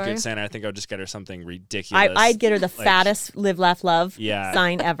was her Column. Secret Santa, I think I would just get her something ridiculous. I'd get her the Like, fattest live, laugh, love Yeah.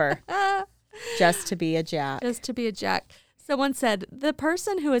 sign ever. Just to be a jack. Just to be a jack. Someone said, the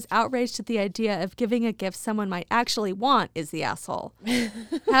person who is outraged at the idea of giving a gift someone might actually want is the asshole.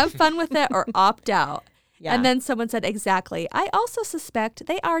 Have fun with it or opt out. Yeah. And then someone said, exactly. I also suspect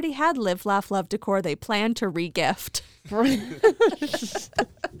they already had Live, Laugh, Love decor they planned to re-gift.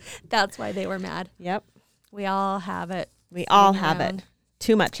 That's why they were mad. Yep. We all have it. We all sitting have around. it.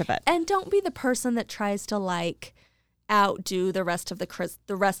 Too much of it. And don't be the person that tries to like outdo the rest of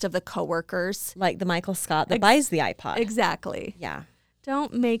the coworkers. Like the Michael Scott that buys the iPod. Exactly. Yeah.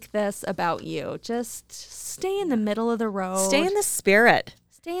 Don't make this about you. Just stay in the middle of the road. Stay in the spirit.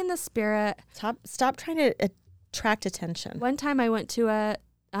 Stay in the spirit. Stop trying to attract attention. One time I went to a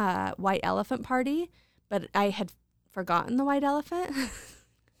white elephant party, but I had forgotten the white elephant.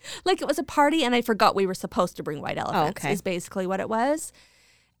 Like it was a party and I forgot we were supposed to bring white elephants okay. is basically what it was.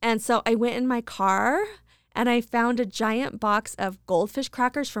 And so I went in my car and I found a giant box of goldfish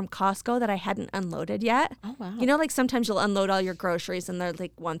crackers from Costco that I hadn't unloaded yet. Oh, wow. You know, like sometimes you'll unload all your groceries and there's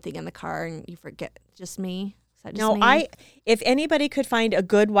like one thing in the car and you forget. Just me? Is that just No, me? if anybody could find a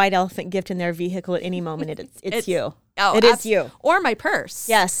good white elephant gift in their vehicle at any moment, it's you. Oh, It is you. Or my purse.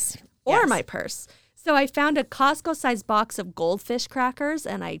 Yes. Or Yes. my purse. So I found a Costco-sized box of goldfish crackers,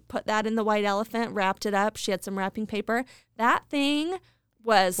 and I put that in the white elephant, wrapped it up. She had some wrapping paper. That thing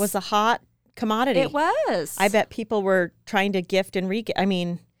was a hot commodity. It was. I bet people were trying to gift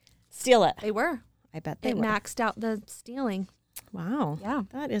and steal it. They were. I bet they It were. maxed out the stealing. Wow. Yeah.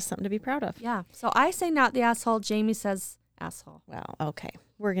 That is something to be proud of. Yeah. So I say not the asshole. Jamie says asshole. Well, okay.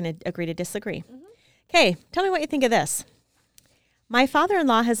 We're going to agree to disagree. Mm-hmm. Okay. Tell me what you think of this. My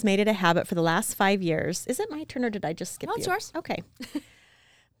father-in-law has made it a habit for the last 5 years. Is it my turn or did I just skip No, it's you? yours. Okay.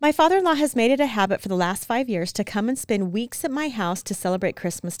 My father-in-law has made it a habit for the last 5 years to come and spend weeks at my house to celebrate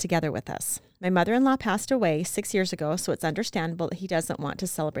Christmas together with us. My mother-in-law passed away 6 years ago, so it's understandable that he doesn't want to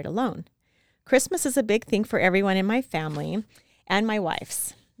celebrate alone. Christmas is a big thing for everyone in my family and my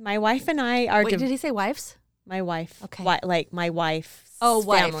wife's. My wife and I are... Wait, did he say wives? My wife. Okay. Like my wife's Oh,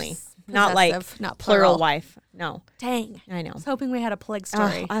 family. wives. Not like Possessive, not plural plural. wife. No. Dang. I know. I was hoping we had a plague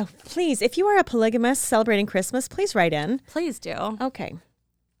story. Please, if you are a polygamist celebrating Christmas, please write in. Please do. Okay.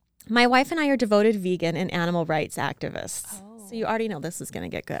 My wife and I are devoted vegan and animal rights activists. So you already know this is going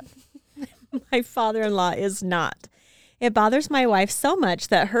to get good. My father-in-law is not. It bothers my wife so much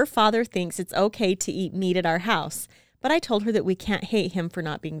that her father thinks it's okay to eat meat at our house. But I told her that we can't hate him for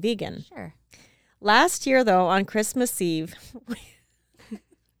not being vegan. Sure. Last year, though, on Christmas Eve,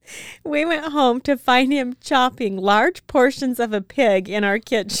 we went home to find him chopping large portions of a pig in our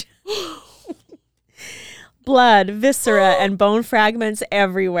kitchen. Blood, viscera, and bone fragments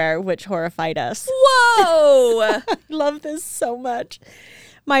everywhere, which horrified us. Whoa! I love this so much.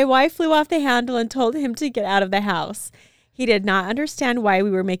 My wife flew off the handle and told him to get out of the house. He did not understand why we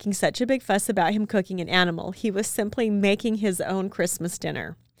were making such a big fuss about him cooking an animal. He was simply making his own Christmas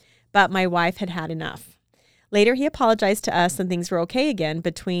dinner. But my wife had had enough. Later, he apologized to us and things were okay again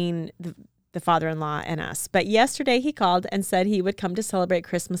between the father-in-law and us. But yesterday he called and said he would come to celebrate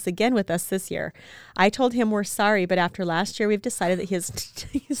Christmas again with us this year. I told him we're sorry, but after last year, we've decided that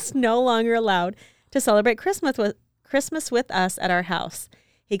he's no longer allowed to celebrate Christmas with us at our house.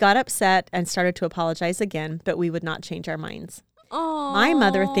 He got upset and started to apologize again, but we would not change our minds. Aww. My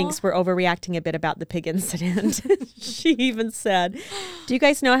mother thinks we're overreacting a bit about the pig incident. She even said, do you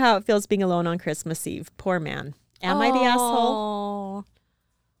guys know how it feels being alone on Christmas Eve? Poor man. Am I the asshole?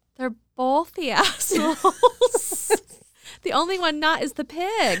 They're both the assholes. The only one not is the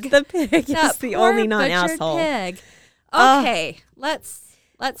pig. The pig That is the poor only butchered non-asshole. pig. Okay, let's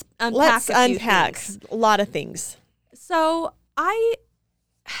unpack. Let's a few unpack things. a lot of things. So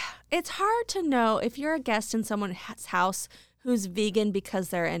it's hard to know if you're a guest in someone's house who's vegan because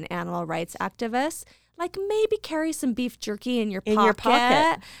they're an animal rights activist. Like maybe carry some beef jerky in your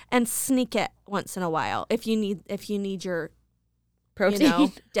pocket and sneak it once in a while if you need your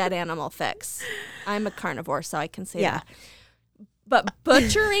Protein. dead animal fix. I'm a carnivore, so I can say Yeah. that. But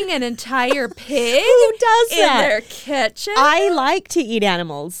butchering an entire pig Who does in that? their kitchen? I like to eat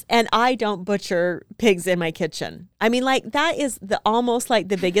animals, and I don't butcher pigs in my kitchen. I mean, like, that is almost like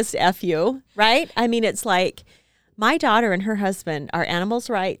the biggest FU, right? I mean, it's like my daughter and her husband are animal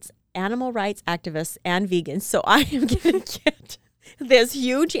rights activists and vegans, so I am going to get this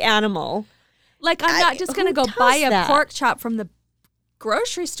huge animal. Like, I'm not just going to who go buy does a that? pork chop from the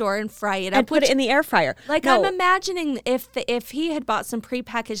grocery store and fry it up. And put it in the air fryer. Like, No, I'm imagining if he had bought some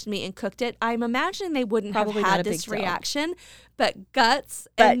prepackaged meat and cooked it, I'm imagining they wouldn't Probably have not had a this big deal. reaction. But guts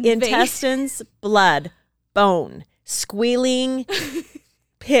but and intestines, blood, bone, squealing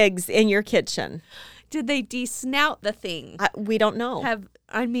pigs in your kitchen. did they de-snout the thing? We don't know.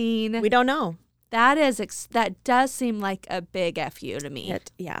 We don't know. That does seem like a big FU to me.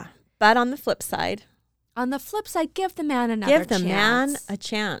 Yeah. But on the flip side, On the flip side, give the man another chance. give the man a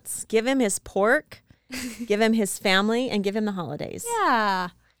chance. Give him his pork, give him his family, and give him the holidays. Yeah.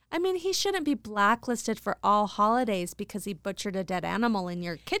 I mean, he shouldn't be blacklisted for all holidays because he butchered a dead animal in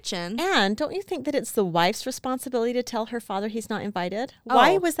your kitchen. And don't you think that it's the wife's responsibility to tell her father he's not invited?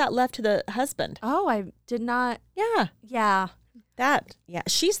 Why Oh. was that left to the husband? Oh, I did not. Yeah. Yeah.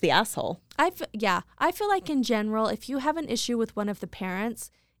 She's the asshole. I feel like in general, if you have an issue with one of the parents,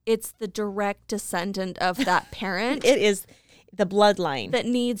 it's the direct descendant of that parent It is the bloodline. that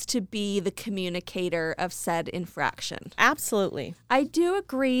needs to be the communicator of said infraction. Absolutely. I do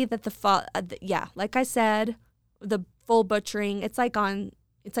agree that like I said, the full butchering, it's like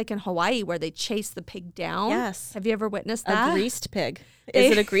in Hawaii where they chase the pig down. Yes. Have you ever witnessed that? A greased pig.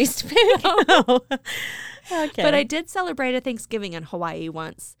 Is it a greased pig? No. Okay. But I did celebrate a Thanksgiving in Hawaii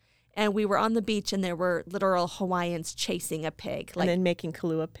once. And we were on the beach and there were literal Hawaiians chasing a pig. and then making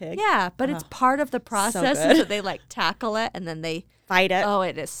Kahlua pig. Yeah, but it's part of the process good. is that they like tackle it and then they Fight it. oh,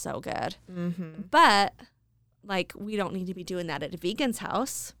 it is so good. Mm-hmm. But like we don't need to be doing that at a vegan's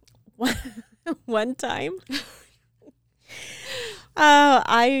house. One time.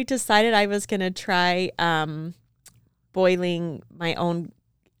 I decided I was going to try boiling my own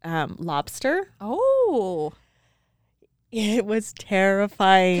lobster. Oh, It was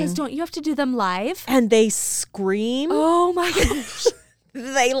terrifying. because don't you have to do them live? And they scream. Oh my gosh!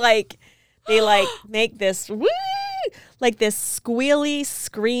 They make this woo, like this squealy,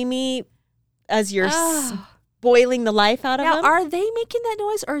 screamy as you're boiling the life out of Now, them. are they making that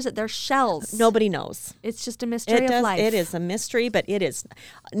noise or is it their shells? Nobody knows. It's just a mystery of life. It is a mystery, but it is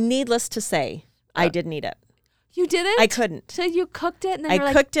needless to say, I didn't eat it. You didn't? I couldn't. So you cooked it and then I you're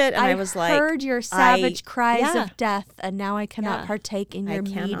like, cooked it and I was like, heard your savage cries yeah. of death and now I cannot Yeah. partake in I your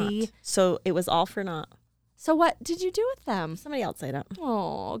cannot. meaty. So it was all for naught. So what did you do with them? Somebody else ate it.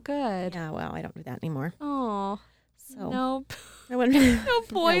 Oh, good. Yeah, well, I don't do that anymore. Oh, So nope. I wouldn't, No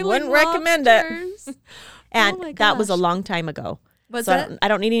boiling wouldn't recommend it. lobsters. And Oh my that was a gosh. long time ago. Was so it? I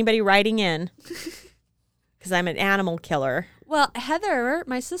don't need anybody writing in because I'm an animal killer. Well, Heather,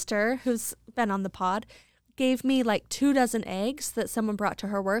 my sister, who's been on the pod, gave me like 24 eggs that someone brought to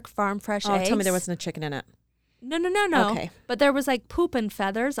her work, farm fresh eggs. Tell me there wasn't a chicken in it. No. Okay. But there was like poop and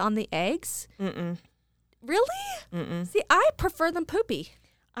feathers on the eggs. Mm-mm. Really? Mm-mm. See, I prefer them poopy.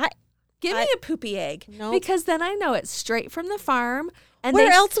 Give me a poopy egg. Nope. Because then I know it's straight from the farm. And Where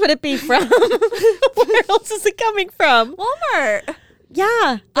they else would it be from? Where else is it coming from? Walmart.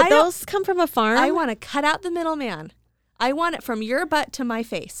 Yeah, but I don't- those come from a farm. I want to cut out the middleman. I want it from your butt to my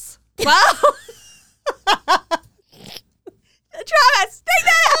face. Wow. Travis, take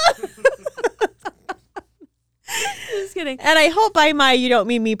that out. Just kidding. And I hope by my you don't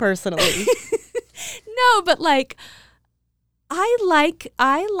mean me personally. No, but like I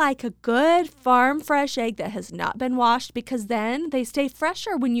like a good farm fresh egg that has not been washed because then they stay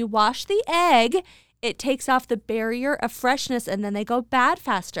fresher. When you wash the egg, it takes off the barrier of freshness and then they go bad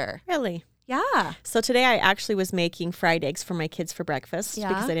faster. Really? Yeah. So today I actually was making fried eggs for my kids for breakfast Yeah.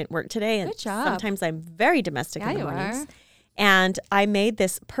 because I didn't work today. And Good job. sometimes I'm very domestic Yeah, in the you mornings. are. And I made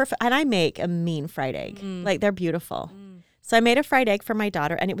this perfect, and I make a mean fried egg. Like they're beautiful. So I made a fried egg for my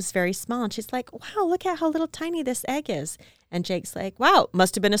daughter and it was very small. And she's like, wow, look at how little tiny this egg is. And Jake's like, wow,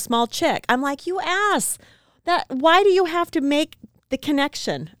 must have been a small chick. I'm like, you ass. Why do you have to make the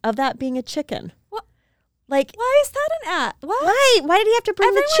connection of that being a chicken. What? Like, Why is that an ad? What? why did he have to bring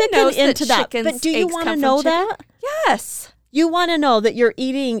Everyone the knows chicken into that? chickens' But do you eggs want to come from know chicken. that? Yes. You want to know that you're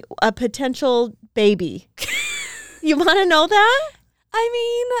eating a potential baby. You want to know that? I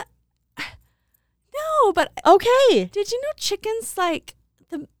mean, no, but Okay. did you know chickens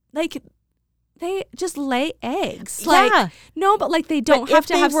they just lay eggs? Yeah. Like, no, but like they don't But have if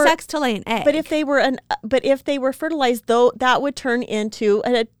to they have were- sex to lay an egg. But if they were fertilized, though, that would turn into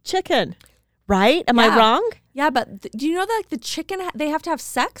a chicken, right? Am I Yeah. wrong? yeah, but do you know that like the chicken they have to have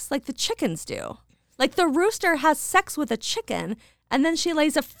sex like the chickens do? Like the rooster has sex with a chicken and then she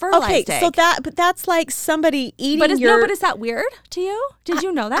lays a fertilized egg. So that's like somebody eating but your. but is that weird to you? Did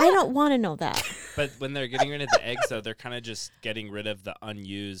you know that? I don't want to know that. But when they're getting rid of the eggs, though, they're kind of just getting rid of the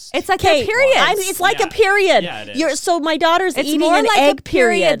unused. It's like Okay, a period. it's like Yeah. a period. Yeah, it is. So my daughter's It's eating more an like egg a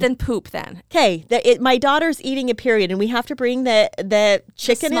period than poop. Then Okay, my daughter's eating a period, and we have to bring the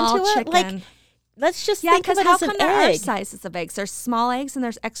chicken small into it. Like, chicken. let's just Yeah, think of because it how as an come there are egg. sizes of eggs? There's small eggs and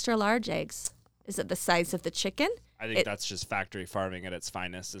there's extra large eggs. Is it the size of the chicken? I think that's just factory farming at its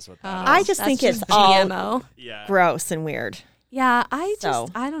finest, is what that Oh, is. I just that's think just it's all GMO. Yeah. Gross and weird. Yeah, I So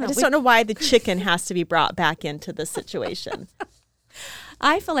don't know. I just don't know why the chicken has to be brought back into the situation.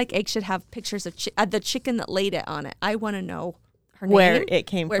 I feel like eggs should have pictures of the chicken that laid it on it. I want to know her Where name, it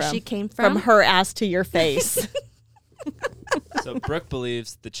came where from. she came from. From her ass to your face. So Brooke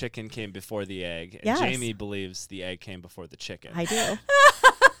believes the chicken came before the egg, and Yes. Jamie believes the egg came before the chicken. I do.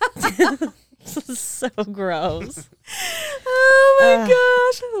 This is so gross. Oh my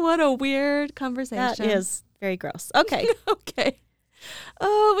gosh, what a weird conversation. That is very gross. Okay. Okay.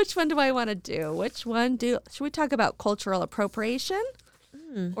 Oh, which one do I want to do? Should we talk about cultural appropriation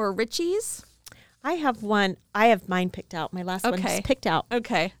or Richies? I have one. I have mine picked out. My last one Okay. is picked out.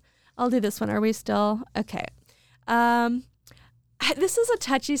 Okay. I'll do this one. Are we still? Okay. This is a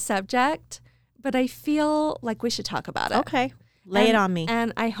touchy subject, but I feel like we should talk about it. Okay. Lay it on me.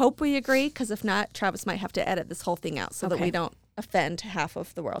 And I hope we agree, because if not, Travis might have to edit this whole thing out so that Okay. we don't offend half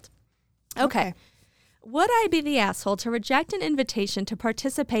of the world. Okay. Would I be the asshole to reject an invitation to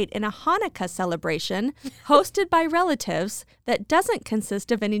participate in a Hanukkah celebration hosted by relatives that doesn't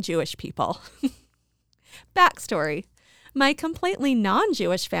consist of any Jewish people? Backstory. My completely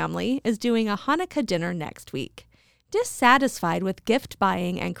non-Jewish family is doing a Hanukkah dinner next week. Dissatisfied with gift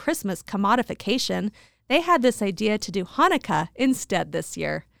buying and Christmas commodification, they had this idea to do Hanukkah instead this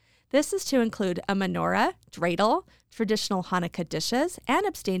year. This is to include a menorah, dreidel, traditional Hanukkah dishes, and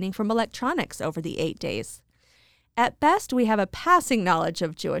abstaining from electronics over the 8 days. At best, we have a passing knowledge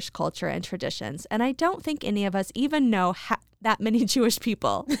of Jewish culture and traditions, and I don't think any of us even know that many Jewish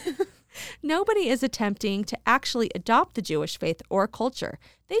people. Nobody is attempting to actually adopt the Jewish faith or culture.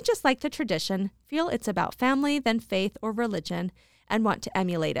 They just like the tradition, feel it's about family, then faith or religion, and want to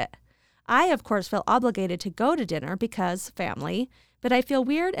emulate it. I, of course, feel obligated to go to dinner because family, but I feel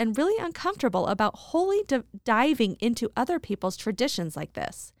weird and really uncomfortable about wholly diving into other people's traditions like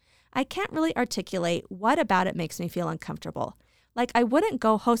this. I can't really articulate what about it makes me feel uncomfortable. Like, I wouldn't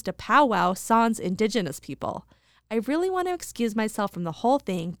go host a powwow sans indigenous people. I really want to excuse myself from the whole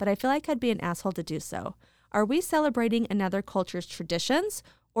thing, but I feel like I'd be an asshole to do so. Are we celebrating another culture's traditions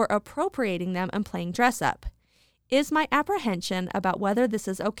or appropriating them and playing dress up? Is my apprehension about whether this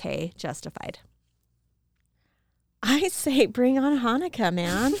is okay justified? I say bring on Hanukkah,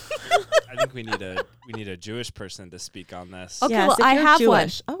 man. I think we need a Jewish person to speak on this. Okay, Yes, well, if I you're have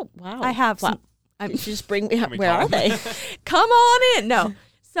Jewish. Oh, wow. I have Wow. some. I'm, Just bring we where call are them? they? come on in. No.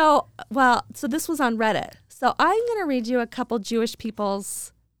 So this was on Reddit. So I'm going to read you a couple Jewish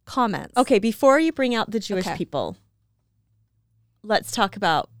people's comments. Okay, before you bring out the Jewish Okay. people, let's talk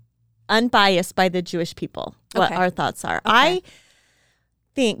about unbiased by the Jewish people, what Okay. our thoughts are. Okay. I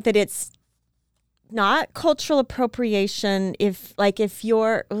think that it's not cultural appropriation if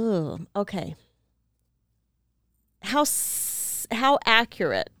you're, okay. How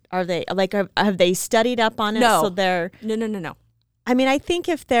accurate are they? Like, have they studied up on it? No. So they're, No. I mean, I think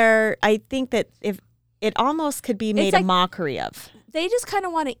that if it almost could be made a like- mockery of. They just kind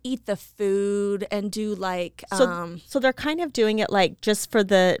of want to eat the food and do like, So they're kind of doing it like just for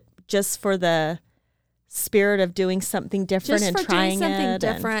the spirit of doing something different just and for trying doing something it.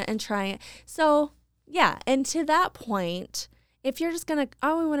 different and trying it. So yeah, and to that point, if you're just gonna,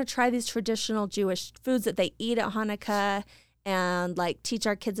 we want to try these traditional Jewish foods that they eat at Hanukkah and like teach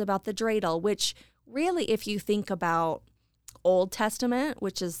our kids about the dreidel, which really, if you think about Old Testament,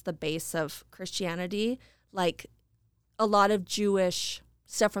 which is the base of Christianity, like a lot of Jewish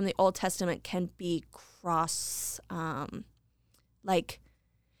stuff from the Old Testament can be cross, like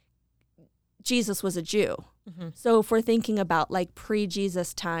Jesus was a Jew. So if we're thinking about like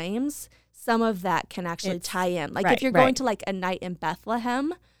pre-Jesus times, some of that can actually tie in. Like if you're going to like a night in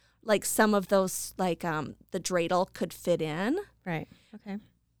Bethlehem, like some of those, like the dreidel could fit in. Right. Okay.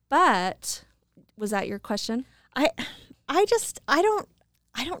 But was that your question? I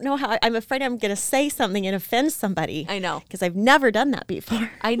don't know how. I'm afraid I'm going to say something and offend somebody. I know. Because I've never done that before.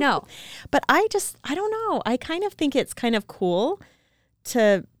 I know. But I don't know. I kind of think it's kind of cool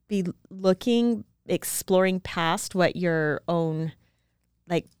to be exploring past what your own,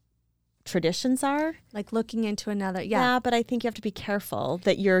 like, traditions are. Like looking into another. Yeah, but I think you have to be careful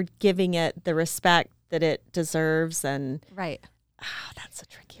that you're giving it the respect that it deserves. And right. That's a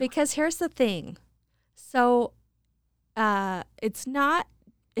tricky one. Because here's the thing. So it's not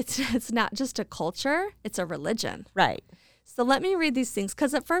just a culture, it's a religion. Right. So let me read these things,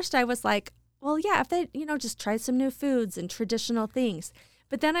 because at first I was like, well, yeah, if they, just try some new foods and traditional things.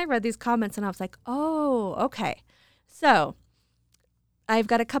 But then I read these comments and I was like, oh, okay. So I've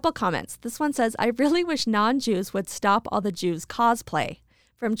got a couple comments. This one says, I really wish non-Jews would stop all the Jews cosplay.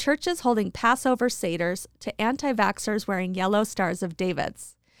 From churches holding Passover seders to anti-vaxxers wearing yellow stars of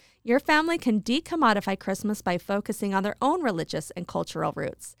David's. Your family can decommodify Christmas by focusing on their own religious and cultural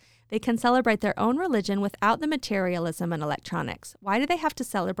roots. They can celebrate their own religion without the materialism and electronics. Why do they have to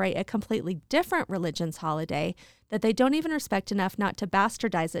celebrate a completely different religion's holiday that they don't even respect enough not to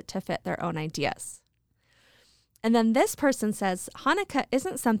bastardize it to fit their own ideas? And then this person says, Hanukkah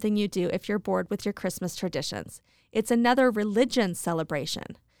isn't something you do if you're bored with your Christmas traditions. It's another religion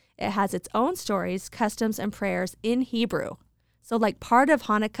celebration. It has its own stories, customs, and prayers in Hebrew. So like part of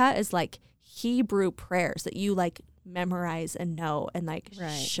Hanukkah is like Hebrew prayers that you like memorize and know and like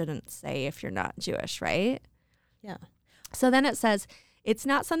shouldn't say if you're not Jewish, right? Yeah. So then it says, it's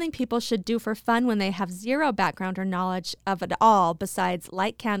not something people should do for fun when they have zero background or knowledge of it all besides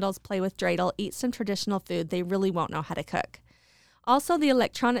light candles, play with dreidel, eat some traditional food they really won't know how to cook. Also, the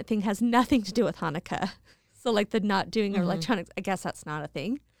electronic thing has nothing to do with Hanukkah. So like the not doing electronics, I guess that's not a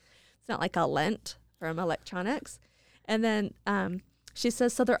thing. It's not like a Lent from electronics. And then she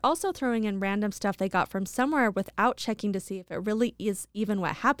says, so they're also throwing in random stuff they got from somewhere without checking to see if it really is even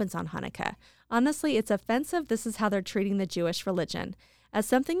what happens on Hanukkah. Honestly, it's offensive. This is how they're treating the Jewish religion. As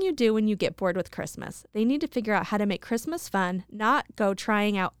something you do when you get bored with Christmas. They need to figure out how to make Christmas fun, not go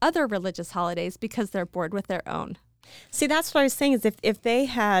trying out other religious holidays because they're bored with their own. See, that's what I was saying is if they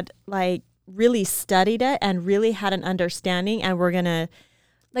had like really studied it and really had an understanding and we're going to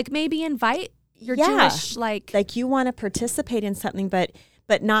like maybe invite your Jewish, like you want to participate in something, but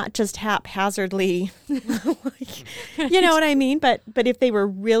not just haphazardly, you know what I mean? But if they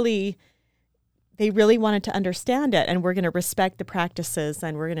really wanted to understand it and we're going to respect the practices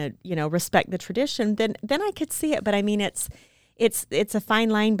and we're going to, respect the tradition, then I could see it. But I mean, it's a fine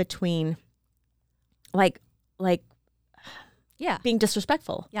line between like being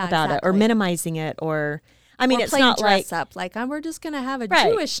disrespectful about it or minimizing it or, I mean, it's not dress up like we're just going to have a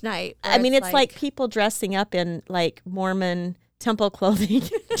Jewish night. I mean, it's like people dressing up in like Mormon temple clothing,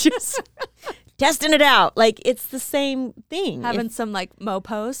 just testing it out. Like it's the same thing. Having some like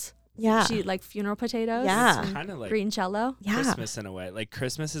mopos. Yeah. Like funeral potatoes. Yeah. It's kind of like green jello. Yeah. Christmas in a way. Like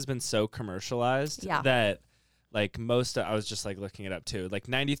Christmas has been so commercialized Yeah. that like I was just like looking it up too. Like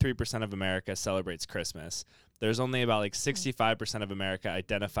 93% of America celebrates Christmas. There's only about like 65% of America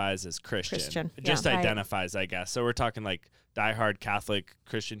identifies as Christian. It just identifies, I guess. So we're talking like diehard Catholic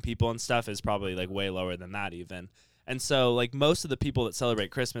Christian people and stuff is probably like way lower than that even. And so like most of the people that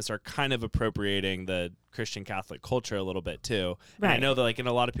celebrate Christmas are kind of appropriating the Christian Catholic culture a little bit too. And I know that like in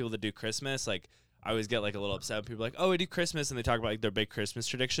a lot of people that do Christmas, like I always get like a little upset when people are like, oh, we do Christmas and they talk about like their big Christmas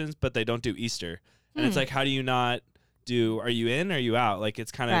traditions, but they don't do Easter. And it's like, how do you not are you in or are you out? Like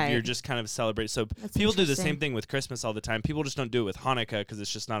it's kind of, you're just kind of celebrate. So people do the same thing with Christmas all the time. People just don't do it with Hanukkah because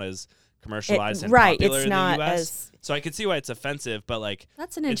it's just not as commercialized and popular it's in not the US. as So I could see why it's offensive, but like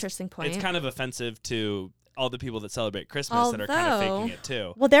that's an interesting point. It's kind of offensive to all the people that celebrate Christmas that are kind of faking it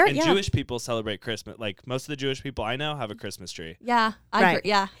too. Well, Jewish people celebrate Christmas. Like most of the Jewish people I know have a Christmas tree. Yeah, I agree.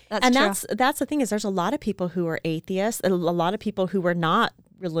 Yeah, that's true. That's the thing is there's a lot of people who are atheists, a lot of people who are not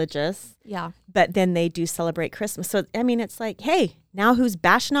religious. Yeah. But then they do celebrate Christmas. So I mean, it's like, hey, now who's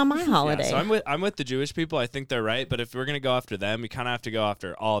bashing on my holiday? Yeah, so I'm with the Jewish people. I think they're right, but if we're gonna go after them, we kind of have to go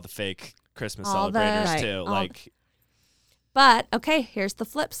after all the fake Christmas celebrators too. But okay, here's the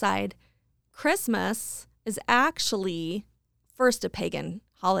flip side. Christmas is actually first a pagan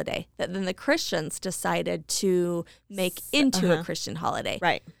holiday that then the Christians decided to make into a Christian holiday.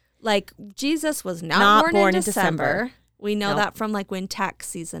 Right. Like Jesus was not born in December. We know Nope. that from like when tax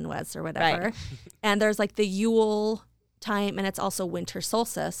season was or whatever. And there's like the Yule time and it's also winter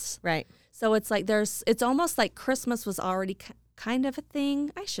solstice. Right. So it's like it's almost like Christmas was already kind of a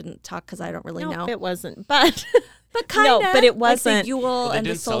thing. I shouldn't talk because I don't really know. It wasn't, but But kind of. No, but it wasn't. Like the Yule and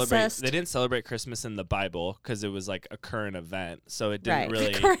the solstice. They didn't celebrate Christmas in the Bible because it was like a current event. So it didn't Right.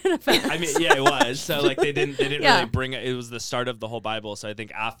 really. Current event. I mean, yeah, it was. So like they didn't Yeah. really bring it. It was the start of the whole Bible. So I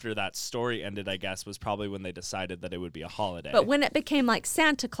think after that story ended, I guess, was probably when they decided that it would be a holiday. But when it became like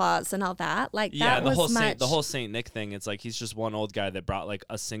Santa Claus and all that, like yeah, that the was whole Saint Nick thing. It's like he's just one old guy that brought like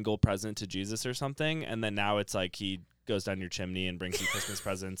a single present to Jesus or something, and then now it's like he goes down your chimney and brings you Christmas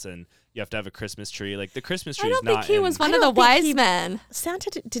presents, and you have to have a Christmas tree. Like the Christmas tree I is don't not. think he was one I of the don't think wise he- men.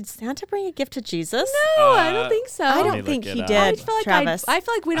 Santa did Santa bring a gift to Jesus? No, I don't think so. I Let me don't look think it he up. did, I feel like Travis. I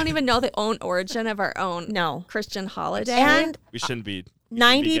feel like we don't even know the own origin of our own No. Christian holiday. And We shouldn't be. we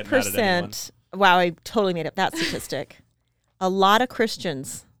shouldn't be getting mad at anyone. 90%. Wow, I totally made up that statistic. A lot of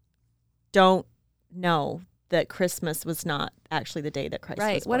Christians don't know that Christmas was not actually the day that Christ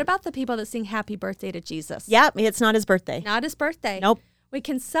right. was born. What about the people that sing happy birthday to Jesus? Yeah, it's not his birthday. Not his birthday. Nope. We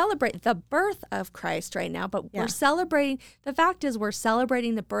can celebrate the birth of Christ right now, but Yeah. we're celebrating, the fact is we're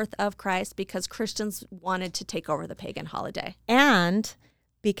celebrating the birth of Christ because Christians wanted to take over the pagan holiday. And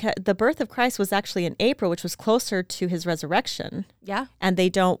because the birth of Christ was actually in April, which was closer to his resurrection. Yeah. And they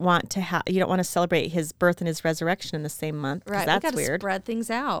don't want to you don't want to celebrate his birth and his resurrection in the same month. 'Cause Right. That's we gotta weird. spread things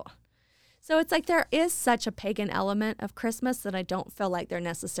out. So it's like there is such a pagan element of Christmas that I don't feel like they're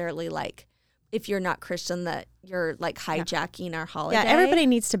necessarily like, if you're not Christian, that you're like hijacking our holiday. Yeah, everybody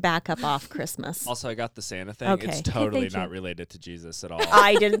needs to back up off Christmas. Also, I got the Santa thing. Okay. It's Okay, totally thank you. not related to Jesus at all.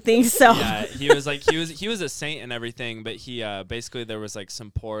 I didn't think so. Yeah, he was like he was a saint and everything, but he basically there was like some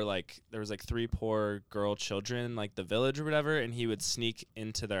poor there was like 3 poor girl children like the village or whatever, and he would sneak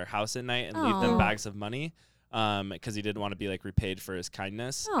into their house at night and leave them Aw. bags of money because he didn't want to be like repaid for his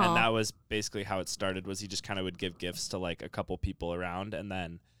kindness. Aw. And that was basically how it started. Was he just kind of would give gifts to like a couple people around, and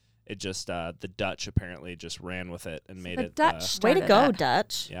then it just the Dutch apparently just ran with it and made The it. Dutch Way to started go, it.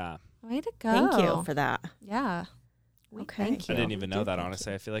 Dutch. Yeah, Way to go. Thank you for that. Yeah. Okay. Thank you. I didn't even know did, that thank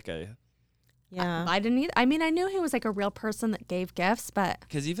honestly. I feel like Yeah. I didn't either. I mean, I knew he was like a real person that gave gifts, but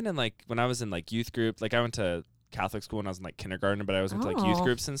because even in like when I was in like youth group, like I went to Catholic school when I was in like kindergarten, but I was into like youth Oh.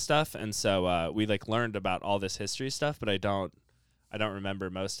 groups and stuff, and so we like learned about all this history stuff, but I don't remember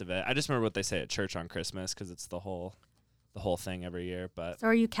most of it. I just remember what they say at church on Christmas because it's the whole thing every year. But so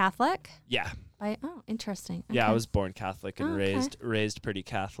are you Catholic? yeah, Interesting. yeah, I Okay. was born Catholic and Okay. raised pretty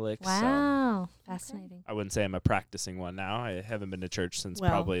Catholic. So Wow. Fascinating. I wouldn't say I'm a practicing one now. I haven't been to church since Well,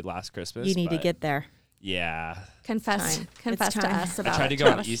 probably last Christmas. You need to but get there. yeah. Confess time. confess It's to time. us I about tried to it, go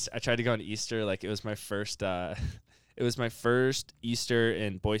on Travis. Easter. I tried to go on Easter. Like it was my first. It was my first Easter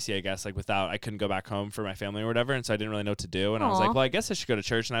in Boise, I guess. Like I couldn't go back home for my family or whatever, and so I didn't really know what to do. And I was Aw. like, well, I guess I should go to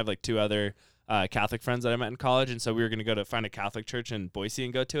church. And I have like 2 other Catholic friends that I met in college, and so we were gonna go to find a Catholic church in Boise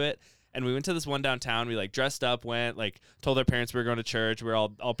and go to it. And we went to this one downtown. We like dressed up, went like told our parents we were going to church. We were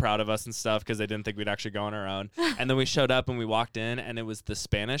all proud of us and stuff because they didn't think we'd actually go on our own. And then we showed up and we walked in, and it was the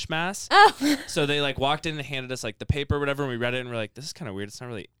Spanish mass. Oh. So they like walked in and handed us like the paper or whatever, and we read it and we're like, this is kind of weird. It's not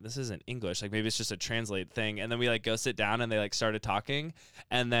really, this isn't English. Like maybe it's just a translate thing. And then we like go sit down and they like started talking.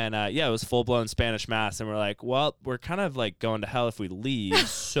 And then, yeah, it was full blown Spanish mass. And we're like, well, we're kind of like going to hell if we leave.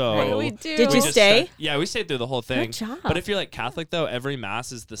 So Right. We do. Did we you just stay? yeah, we stayed through the whole thing. Good job. But if you're like Catholic though, every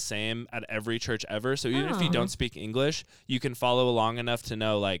mass is the same at every church ever. So even if you Oh. don't speak English, you can follow along enough to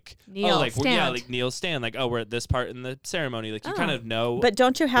know like, Kneel, oh, like yeah, stand. like kneel, stand. Like, oh, we're at this part in the ceremony. Like you Oh. kind of know. But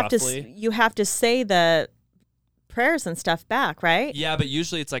don't you have roughly. you have to say the prayers and stuff back, right? Yeah, but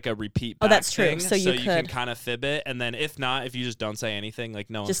usually it's like a repeat. Oh, back that's true. thing, So you can could- kind of fib it, and then if not, if you just don't say anything, like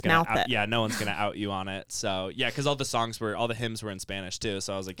no one's Just gonna mouth out, it. yeah, no one's gonna out you on it. So yeah, because all the hymns were in Spanish too.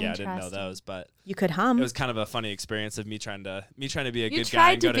 So I was like, yeah, I didn't know Interesting. those, but You could hum. it was kind of a funny experience of me trying to be a You good guy.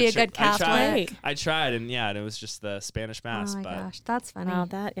 tried And to go be a church. good Catholic. I tried, and yeah, and it was just the Spanish mass. Oh my but gosh, that's funny. Wow,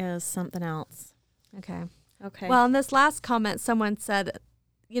 that is something else. Okay. Okay. Well, in this last comment, someone said,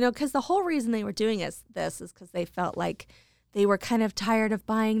 because the whole reason they were doing this is because they felt like they were kind of tired of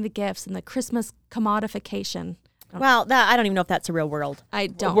buying the gifts and the Christmas commodification. well, that I don't even know if that's a real world. I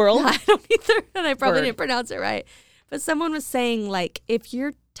don't. World? I don't either, and I probably Word. didn't pronounce it right. But someone was saying, like, if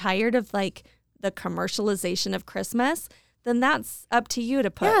you're tired of like the commercialization of Christmas, then that's up to you to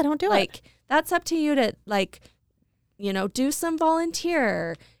put. Yeah, don't do it. Like, that's up to you to do some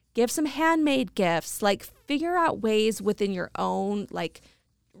volunteer, give some handmade gifts, like figure out ways within your own like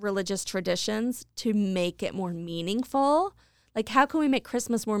religious traditions to make it more meaningful. Like, how can we make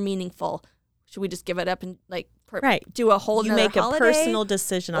Christmas more meaningful? Should we just give it up and like Right. do a whole You nother make a holiday? personal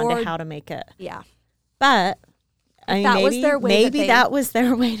decision on or- how to make it. Yeah, But I mean, that was maybe their way that maybe they- that was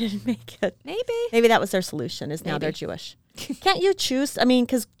their way to make it. maybe. Maybe that was their solution. Is now they're Maybe. Jewish. Can't you choose? I mean,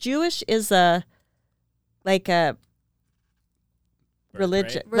 because Jewish is like a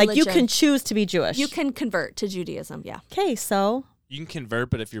religion. Like you can choose to be Jewish. You can convert to Judaism, yeah. Okay, so You can convert,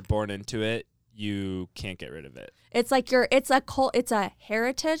 but if you're born into it, you can't get rid of it. It's like it's a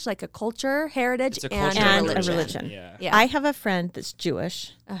heritage, like a culture, heritage, It's a and, culture and a a religion. religion. Yeah. Yeah. I have a friend that's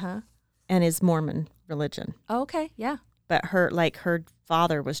Jewish Uh-huh. and is Mormon religion. Oh, okay, yeah. But her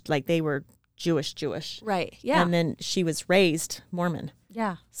father was like, they were Jewish. Right, yeah. And then she was raised Mormon.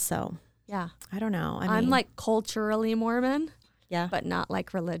 yeah, So yeah. I don't know. I'm like culturally Mormon, yeah, but not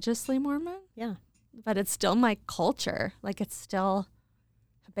like religiously Mormon. yeah, But it's still my culture. Like it's still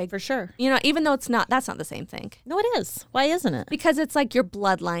a big, for sure. even though that's not the same thing. No, it is. Why isn't it? Because it's like your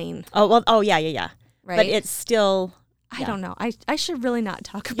bloodline, Oh, well, oh, yeah. right? But it's still, I don't know. I should really not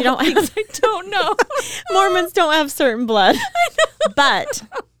talk about don't- things I don't know. Mormons don't have certain blood. But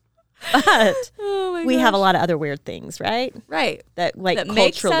Oh my we have a gosh. lot of other weird things, right? Right. That like That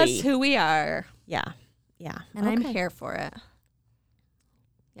makes culturally. us who we are. Yeah. Yeah. And I'm Okay. here for it.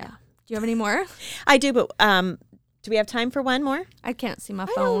 Yeah. Do you have any more? I do, but do we have time for one more? I can't see my I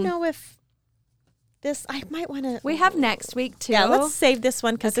phone. don't know if this, I might want to. We have next week too. Yeah, let's save this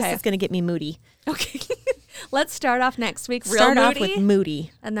one because Okay. this is going to get me moody. Okay. Let's start off next week real Start off moody, with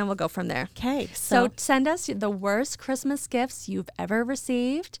moody. and then we'll go from there. Okay. So send us the worst Christmas gifts you've ever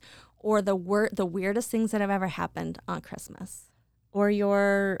received, or the weirdest things that have ever happened on Christmas. or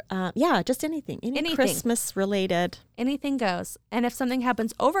your, just anything. Anything. Christmas related. Anything goes. And if something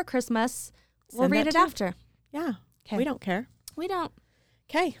happens over Christmas, we'll Send read that it too. after. Yeah. 'Kay. We don't care. We don't.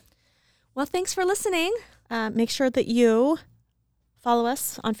 Okay. Well, thanks for listening. Make sure that you follow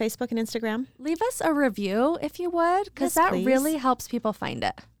us on Facebook and Instagram. Leave us a review if you would, because Yes, that please. really helps people find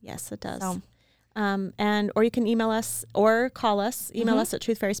it. Yes, it does. So- Or you can email us or call us. Email Mm-hmm. us at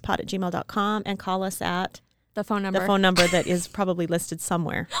truthfairiespod@gmail.com and call us at The phone number the phone number that is probably listed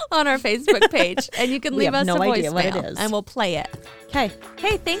somewhere. on our Facebook page. And you can We leave have us no a idea what it voicemail, is. and we'll play it. Okay.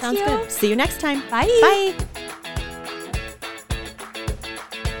 Hey, thanks Sounds you. good. See you next time. Bye. Bye.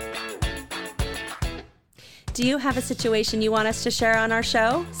 Do you have a situation you want us to share on our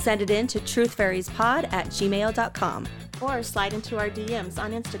show? Send it in to truthfairiespod@gmail.com. Or slide into our DMs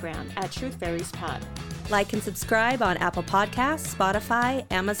on Instagram at truthfairiespod. Like and subscribe on Apple Podcasts, Spotify,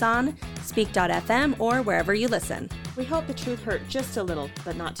 Amazon, Speak.fm, or wherever you listen. We hope the truth hurt just a little,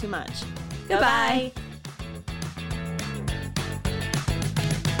 but not too much. Goodbye. Bye-bye.